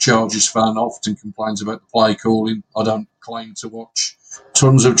resident Chargers fan, often complains about the play calling. I don't claim to watch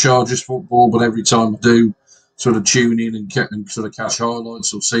tons of Chargers football, but every time I do sort of tune in and sort of catch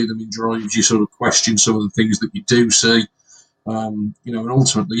highlights or see them in drives, you sort of question some of the things that you do see. And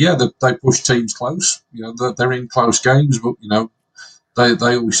ultimately, they push teams close. They're in close games, but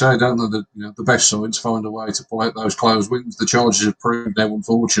they always say, don't they, that the best sides find a way to pull out those close wins. The Chargers have proved now,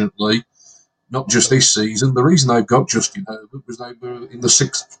 unfortunately, not just this season. The reason they've got Justin Herbert was they were in the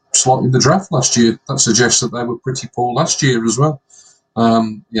 6th slot in the draft last year. That suggests that they were pretty poor last year as well.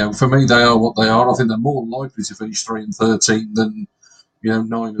 For me, they are what they are. I think they're more likely to finish 3-13 than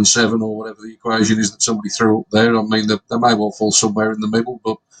 9-7 or whatever the equation is that somebody threw up there. I mean, they may well fall somewhere in the middle,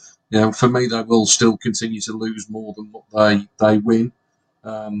 but for me, they will still continue to lose more than what they win.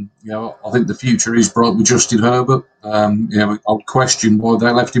 I think the future is bright with Justin Herbert. I would question why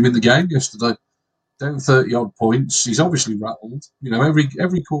they left him in the game yesterday. Down 30 odd points, he's obviously rattled.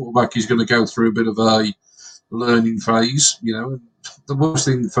 Every quarterback is going to go through a bit of a learning phase. The worst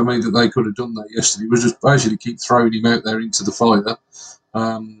thing for me that they could have done that yesterday was just basically keep throwing him out there into the fire,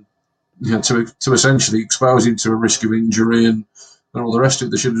 to essentially expose him to a risk of injury and all the rest of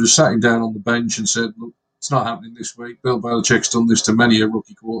it. They should have just sat him down on the bench and said, look, it's not happening this week. Bill Belichick's done this to many a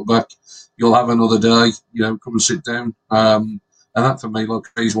rookie quarterback. You'll have another day. Come and sit down. And that, for me,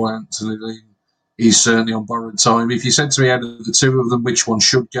 is why Anthony Lynn is certainly on borrowed time. If you said to me out of the two of them, which one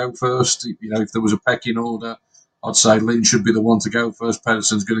should go first, if there was a pecking order, I'd say Lynn should be the one to go first.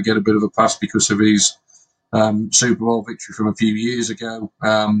 Pedersen's going to get a bit of a pass because of his Super Bowl victory from a few years ago.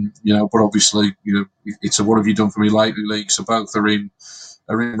 But obviously, it's a what have you done for me lately league. So both are in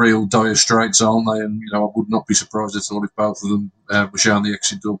real dire straits, aren't they? And, I would not be surprised at all if both of them were shown the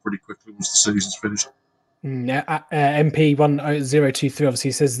exit door pretty quickly once the season's finished. MP1023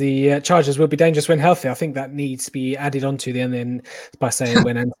 obviously says the Chargers will be dangerous when healthy. I think that needs to be added onto the end by saying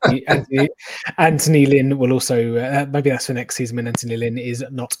when Anthony Lynn will also maybe that's for next season when Anthony Lynn is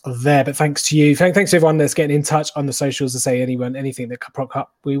not there. But thanks to you, thanks to everyone that's getting in touch on the socials to say anything that could prop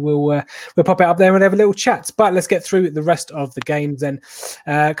up. We'll pop it up there and have a little chat. But let's get through the rest of the games. Then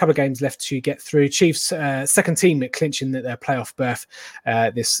a couple of games left to get through. Chiefs second team clinching their playoff berth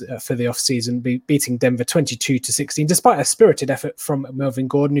for the off season, beating Denver 22-16, despite a spirited effort from Melvin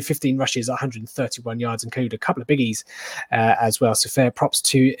Gordon, who 15 rushes, 131 yards, included a couple of biggies as well. So fair props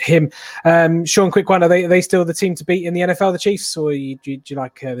to him. Sean, quick one: are they still the team to beat in the NFL, the Chiefs, or do you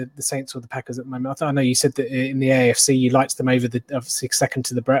like the Saints or the Packers at the moment? I know you said that in the AFC you liked them over the obviously second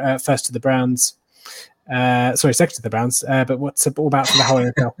to the Browns. Second to the Browns. But what's it all about for the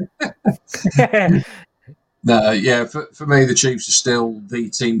whole NFL? No, for me, the Chiefs are still the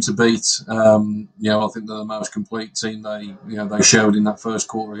team to beat. I think they're the most complete team. They showed in that first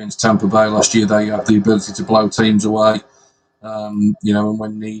quarter against Tampa Bay last year. They have the ability to blow teams away. And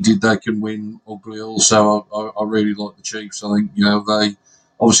when needed, they can win ugly. Also, I really like the Chiefs. I think they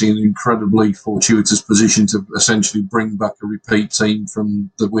obviously in an incredibly fortuitous position to essentially bring back a repeat team from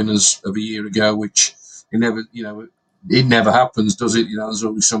the winners of a year ago, which it never happens, does it? There's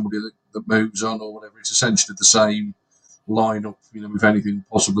always somebody that moves on or whatever. It's essentially the same lineup, if anything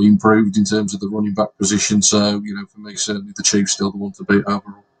possibly improved in terms of the running back position. So, for me, certainly the Chiefs still the one to beat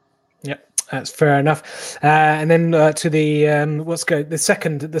overall. Yep. That's fair enough. And then to the the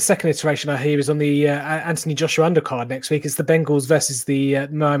second iteration I hear is on the Anthony Joshua undercard next week. It's the Bengals versus the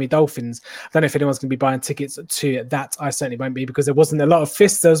Miami Dolphins. I don't know if anyone's going to be buying tickets to that. I certainly won't be, because there wasn't a lot of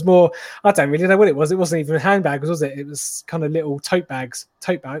fists. There was more. I don't really know what it was. It wasn't even handbags, was it? It was kind of little tote bags.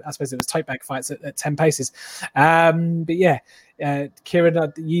 I suppose it was tote bag fights at 10 paces. But yeah.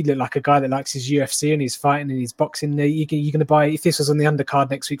 Kieran, you look like a guy that likes his UFC and he's fighting and he's boxing. You're going to buy, if this was on the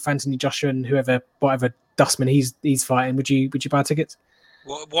undercard next week for Anthony Joshua and whatever dustman he's fighting, would you buy tickets?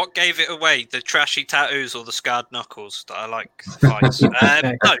 What gave it away? The trashy tattoos or the scarred knuckles that I like the fights? No,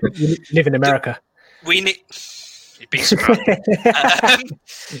 you live in America. We need. You'd be surprised.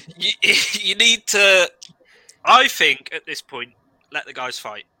 You need to. I think at this point, let the guys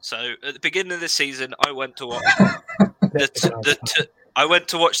fight. So at the beginning of the season, I went to watch. I went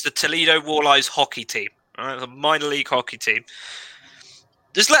to watch the Toledo Walleyes hockey team, right? The minor league hockey team.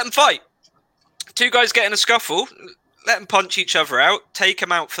 Just let them fight. Two guys get in a scuffle. let them punch each other out. Take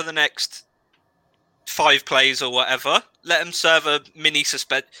them out for the next 5 plays or whatever. Let them serve a mini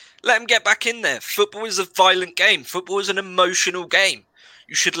suspend. Let them get back in there. Football is a violent game. Football is an emotional game.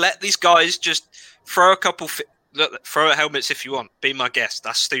 You should let these guys just throw a couple. Throw helmets if you want. Be my guest.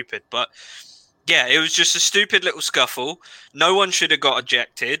 That's stupid, but. Yeah, it was just a stupid little scuffle. No one should have got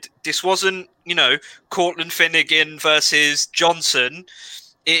ejected. This wasn't, Cortland Finnegan versus Johnson.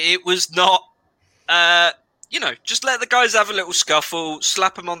 It was not, just let the guys have a little scuffle,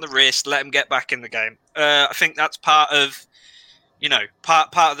 slap them on the wrist, let them get back in the game. I think that's part of,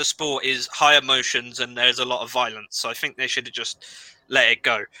 part of the sport is high emotions and there's a lot of violence. So I think they should have just let it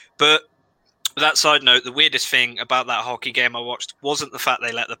go. But that side note, the weirdest thing about that hockey game I watched wasn't the fact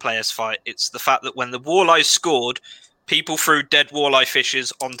they let the players fight. It's the fact that when the walleyes scored, people threw dead walleye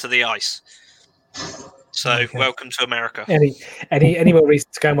fishes onto the ice. So, okay. Welcome to America. Any more reason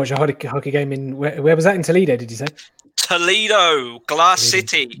to go and watch a hockey game in where was that, in Toledo? Did you say Toledo, Glass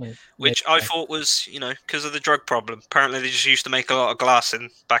City, which I thought was because of the drug problem. Apparently, they just used to make a lot of glass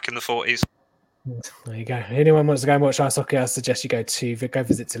back in the 40s. There you go. Anyone wants to go and watch ice hockey, I suggest you go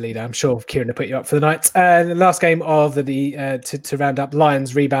visit Toledo. I'm sure Kieran will put you up for the night. The last game of the to round up,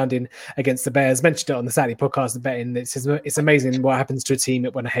 Lions rebounding against the Bears. Mentioned it on the Saturday podcast, the betting. It's amazing what happens to a team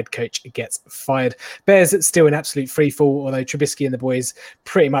when a head coach gets fired. Bears still in absolute free fall, although Trubisky and the boys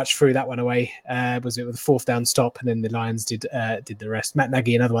pretty much threw that one away. Was it with a 4th down stop, and then the Lions did the rest. Matt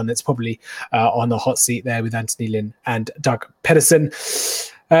Nagy, another one that's probably on the hot seat there with Anthony Lynn and Doug Pedersen.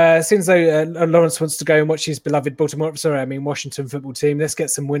 Seems though Lawrence wants to go and watch his beloved Washington football team. Let's get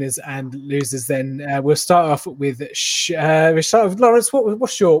some winners and losers then. We'll start off with Lawrence.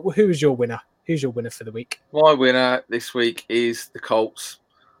 Who is your winner? Who's your winner for the week? My winner this week is the Colts.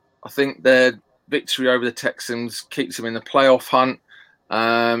 I think their victory over the Texans keeps them in the playoff hunt.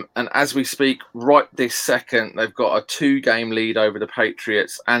 And as we speak right this second, they've got a 2-game lead over the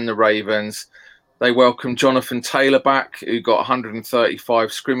Patriots and the Ravens. They welcomed Jonathan Taylor back, who got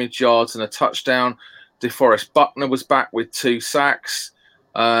 135 scrimmage yards and a touchdown. DeForest Buckner was back with 2 sacks.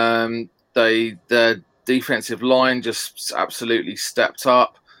 The defensive line just absolutely stepped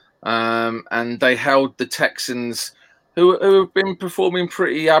up. And they held the Texans, who have been performing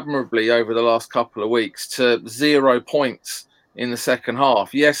pretty admirably over the last couple of weeks, to 0 points in the second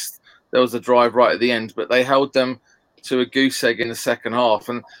half. Yes, there was a drive right at the end, but they held them to a goose egg in the second half.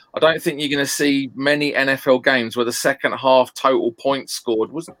 And I don't think you're going to see many NFL games where the second half total points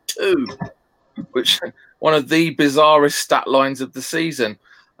scored was 2, which one of the bizarrest stat lines of the season.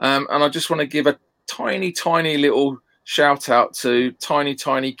 And I just want to give a tiny, tiny little shout out to tiny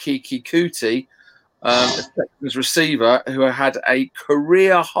Kiki Kuti, a Texans receiver who had a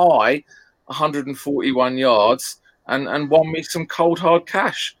career high 141 yards and won me some cold hard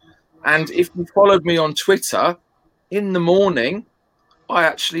cash. And if you followed me on Twitter, in the morning, I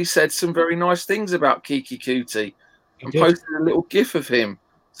actually said some very nice things about Kiki Kuti and posted a little GIF of him.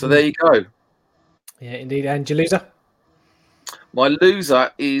 So there you go. Yeah, indeed. And your loser? My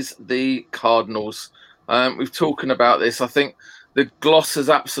loser is the Cardinals. We've talking about this. I think the gloss has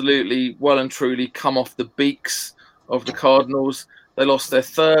absolutely well and truly come off the beaks of the Cardinals. They lost their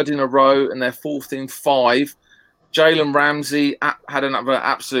 3rd in a row and their 4th in 5. Jalen Ramsey had another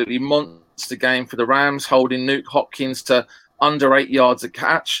absolutely monster game for the Rams, holding Nuke Hopkins to under 8 yards a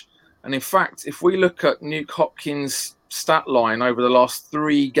catch. And in fact, if we look at Nuke Hopkins' stat line over the last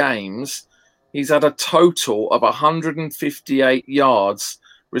 3 games, he's had a total of 158 yards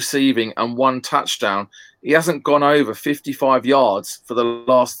receiving and 1 touchdown. He hasn't gone over 55 yards for the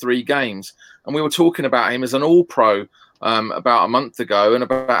last 3 games. And we were talking about him as an all-pro about a month ago and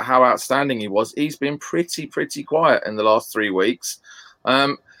about how outstanding he was. He's been pretty quiet in the last 3 weeks.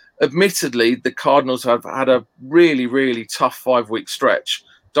 Admittedly, the Cardinals have had a really, really tough 5-week stretch.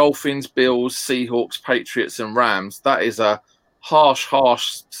 Dolphins, Bills, Seahawks, Patriots, and Rams. That is a harsh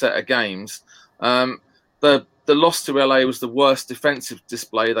set of games. The loss to LA was the worst defensive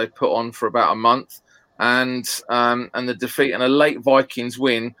display they put on for about a month. And the defeat and a late Vikings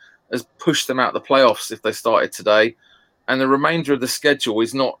win has pushed them out the playoffs if they started today. And the remainder of the schedule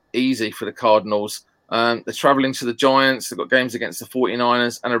is not easy for the Cardinals. They're traveling to the Giants. They've got games against the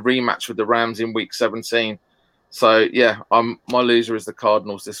 49ers and a rematch with the Rams in week 17. So, yeah, my loser is the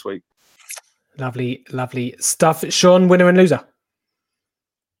Cardinals this week. Lovely stuff. Sean, winner and loser?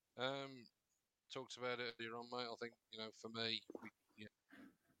 Talked about it earlier on, mate. I think, for me, we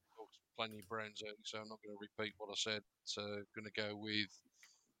talked plenty of Browns early, so I'm not going to repeat what I said. So, going to go with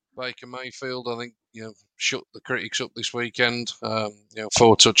Baker Mayfield. I think, shut the critics up this weekend.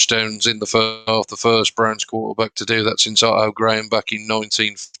 4 touchdowns in the first half, the first Browns quarterback to do that since Otto Graham back in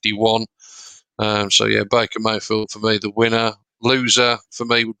 1951. So yeah, Baker Mayfield for me, the winner. Loser for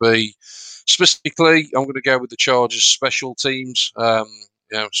me would be, specifically, I'm going to go with the Chargers special teams.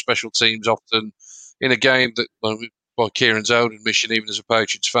 Special teams often in a game that, by Kieran's own admission, even as a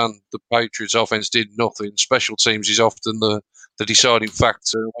Patriots fan, the Patriots offense did nothing. Special teams is often the deciding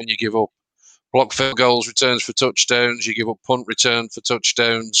factor when you give up block field goals, returns for touchdowns, you give up punt return for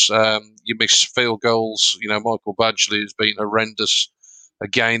touchdowns, you miss field goals. Michael Badgley has been horrendous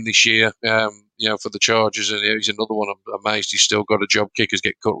again this year, for the Chargers, and he's another one. I'm amazed he's still got a job. Kickers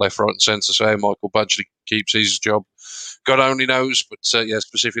get cut left, right, and centre. So Michael Badgley keeps his job. God only knows, but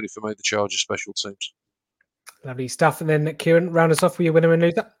specifically for me, the Chargers special teams. Lovely stuff. And then Kieran, round us off with your winner and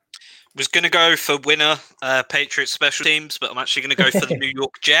loser. Was going to go for winner Patriots special teams, but I'm actually going to go for the New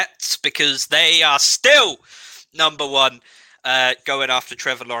York Jets because they are still number one, going after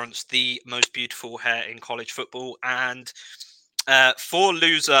Trevor Lawrence, the most beautiful hair in college football. And for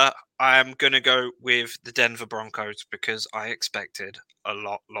loser, I'm going to go with the Denver Broncos because I expected a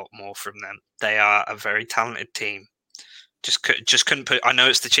lot more from them. They are a very talented team. Just couldn't put. I know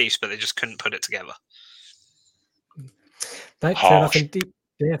it's the Chiefs, but they just couldn't put it together. No, fair enough indeed.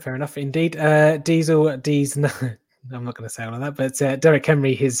 Yeah, fair enough indeed. D's. No, I'm not going to say all of that, but Derek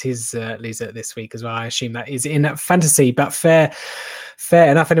Henry, his loser this week as well. I assume that is in fantasy, but fair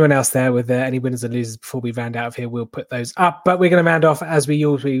enough. Anyone else there with any winners and losers before we round out of here, we'll put those up. But we're going to round off as we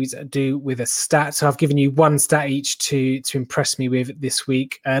always do with a stat. So I've given you one stat each to impress me with this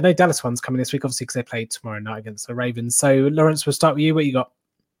week. No Dallas one's coming this week, obviously, because they play tomorrow night against the Ravens. So Lawrence, we'll start with you. What you got?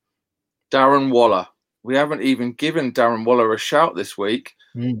 Darren Waller. We haven't even given Darren Waller a shout this week.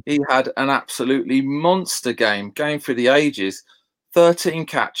 He had an absolutely monster game for the ages. 13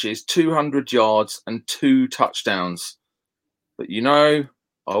 catches, 200 yards, and 2 touchdowns. But I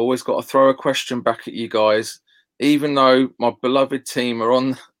always got to throw a question back at you guys. Even though my beloved team are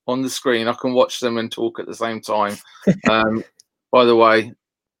on the screen, I can watch them and talk at the same time. By the way,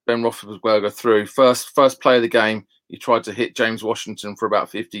 Ben Roethlisberger threw first play of the game. He tried to hit James Washington for about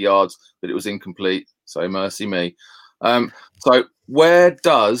 50 yards, but it was incomplete. So mercy me. So where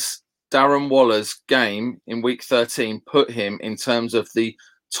does Darren Waller's game in week 13 put him in terms of the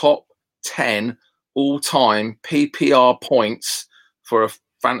top 10 all-time PPR points for a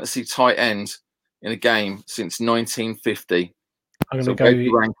fantasy tight end in a game since 1950? I'm going to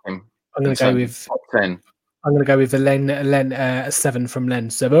go rank him. I'm going to go with top 10. I'm going to go with the Len 7 from Len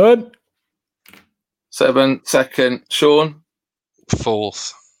 7. 7. Second, Sean.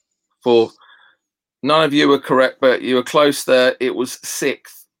 Fourth. None of you were correct, but you were close there. It was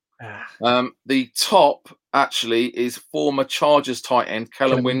 6th. The top, actually, is former Chargers tight end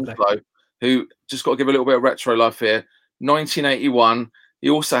Kellen Winslow, who, just got to give a little bit of retro life here, 1981.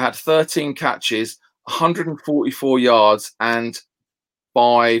 He also had 13 catches, 144 yards, and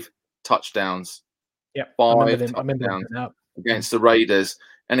 5 touchdowns. Yeah, 5 touchdowns against the Raiders.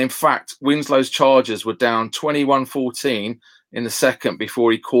 And in fact, Winslow's Chargers were down 21-14 in the second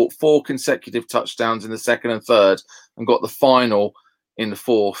before he caught 4 consecutive touchdowns in the second and third and got the final in the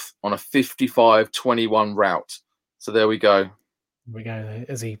fourth on a 55-21 route. So there we go. There we go.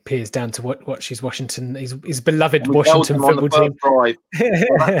 As he peers down to watches Washington, his beloved Washington football team.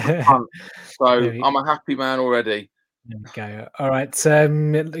 So I'm a happy man already. There we go. All right.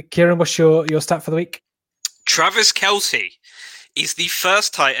 Kieran, what's your stat for the week? Travis Kelce is the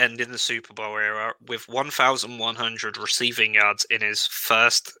first tight end in the Super Bowl era with 1,100 receiving yards in his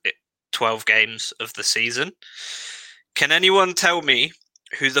first 12 games of the season. Can anyone tell me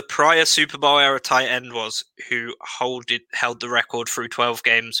who the prior Super Bowl era tight end was who held the record through 12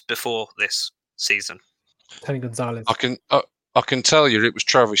 games before this season? Tony Gonzalez. I can tell you it was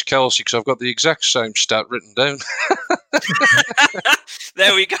Travis Kelce because I've got the exact same stat written down.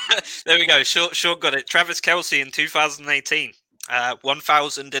 There we go. Sean got it. Travis Kelce in 2018.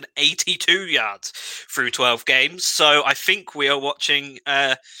 1,082 yards through 12 games. So I think we are watching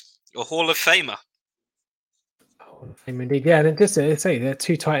a Hall of Famer. Indeed, yeah. And just to say, there are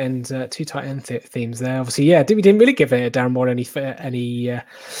two tight end themes there. Obviously, yeah. We didn't really give Darren Waller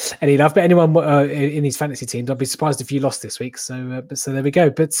any love, but anyone in these fantasy teams, I'd be surprised if you lost this week. So there we go.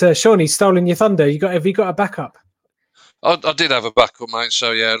 But Sean, he's stolen your thunder. Have you got a backup? I did have a backup, mate.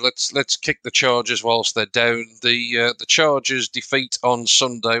 So yeah, let's kick the Chargers whilst they're down. The Chargers' defeat on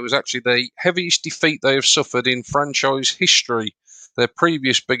Sunday was actually the heaviest defeat they have suffered in franchise history. Their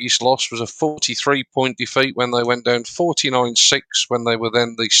previous biggest loss was a 43-point defeat when they went down 49-6 when they were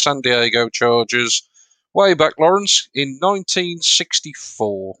then the San Diego Chargers. Way back, Lawrence, in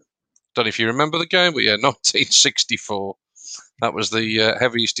 1964. Don't know if you remember the game, but yeah, 1964. That was the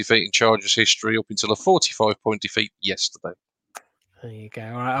heaviest defeat in Chargers history up until a 45-point defeat yesterday. There you go.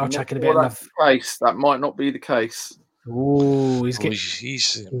 All right, I'll chuck in a bit of love. That might not be the case. Ooh, he's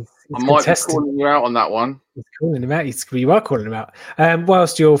I might be calling you out on that one. He's calling him out. You are calling him out.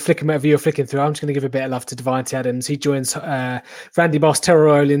 Whilst you're flicking through, I'm just going to give a bit of love to Devontae Adams. He joins Randy Moss,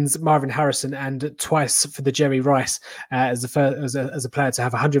 Terrell Owens, Marvin Harrison, and twice for the Jerry Rice as a player to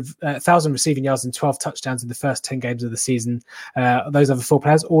have 100,000 receiving yards and 12 touchdowns in the first 10 games of the season. Those other 4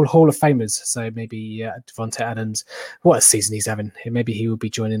 players, all Hall of Famers. So maybe Devontae Adams, what a season he's having. Maybe he will be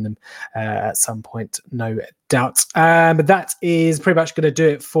joining them at some point. No doubt. But that is pretty much going to do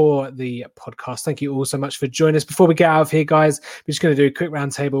it for the podcast. Thank you all so much for joining us. Before we get out of here, guys, we're just going to do a quick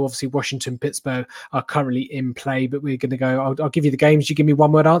roundtable. Obviously, Washington, Pittsburgh are currently in play, but we're going to go. I'll give you the games. You give me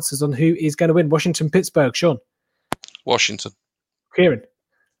one-word answers on who is going to win. Washington, Pittsburgh. Sean. Washington. Kieran.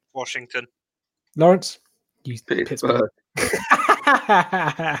 Washington. Lawrence. Pittsburgh.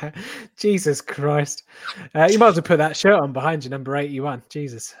 Jesus Christ. You might as well put that shirt on behind you, number 81.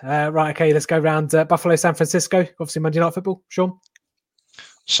 Jesus. Right, okay, let's go round Buffalo, San Francisco. Obviously, Monday Night Football. Sean?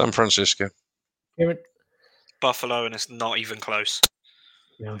 San Francisco. Kieran? Buffalo, and it's not even close.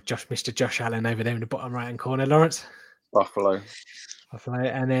 Mr. Josh Allen over there in the bottom right-hand corner. Lawrence? Buffalo.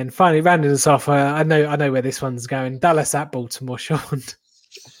 And then finally, rounding us off, I know where this one's going. Dallas at Baltimore. Sean?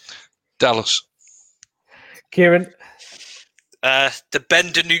 Dallas. Kieran? The Ben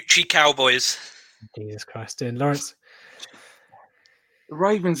DiNucci Cowboys. Jesus Christ. And Lawrence? The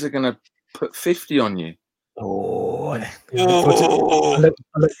Ravens are going to put 50 on you. I look forward to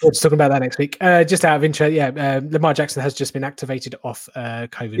talking about that next week. Just out of interest, Lamar Jackson has just been activated off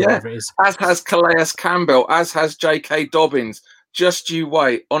COVID, whatever it is. As has Calais Campbell, as has J.K. Dobbins. Just you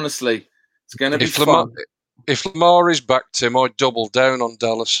wait. Honestly, it's going to be fun. If Lamar is back, Tim, I double down on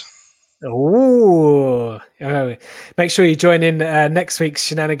Dallas. Oh, make sure you join in next week's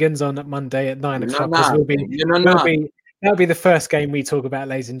shenanigans on Monday at 9 o'clock. That'll be the first game we talk about,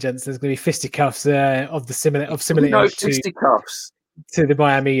 ladies and gents. There's going to be fisticuffs of similar fisticuffs to the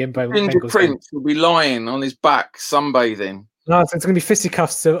Miami and Ginger Prince will be lying on his back sunbathing. No, so it's going to be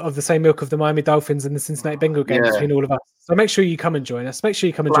fisticuffs of the same milk of the Miami Dolphins and the Cincinnati Bengal game between all of us. So make sure you come and join us. Make sure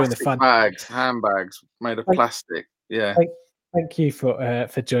you come and join the fun. Handbags made of plastic. Yeah. Thank you for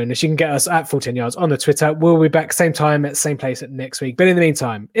joining us. You can get us at 14 Yards on the Twitter. We'll be back same time at same place next week. But in the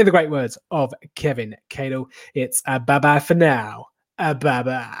meantime, in the great words of Kevin Cadle, it's a bye-bye for now. A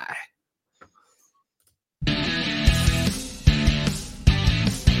bye-bye.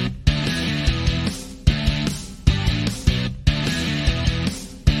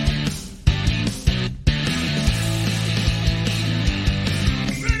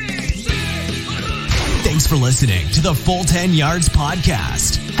 Thanks for listening to the Full 10 Yards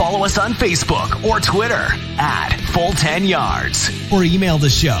podcast. Follow us on Facebook or Twitter at Full 10 Yards or email the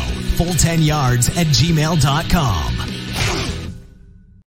show full10yards@gmail.com.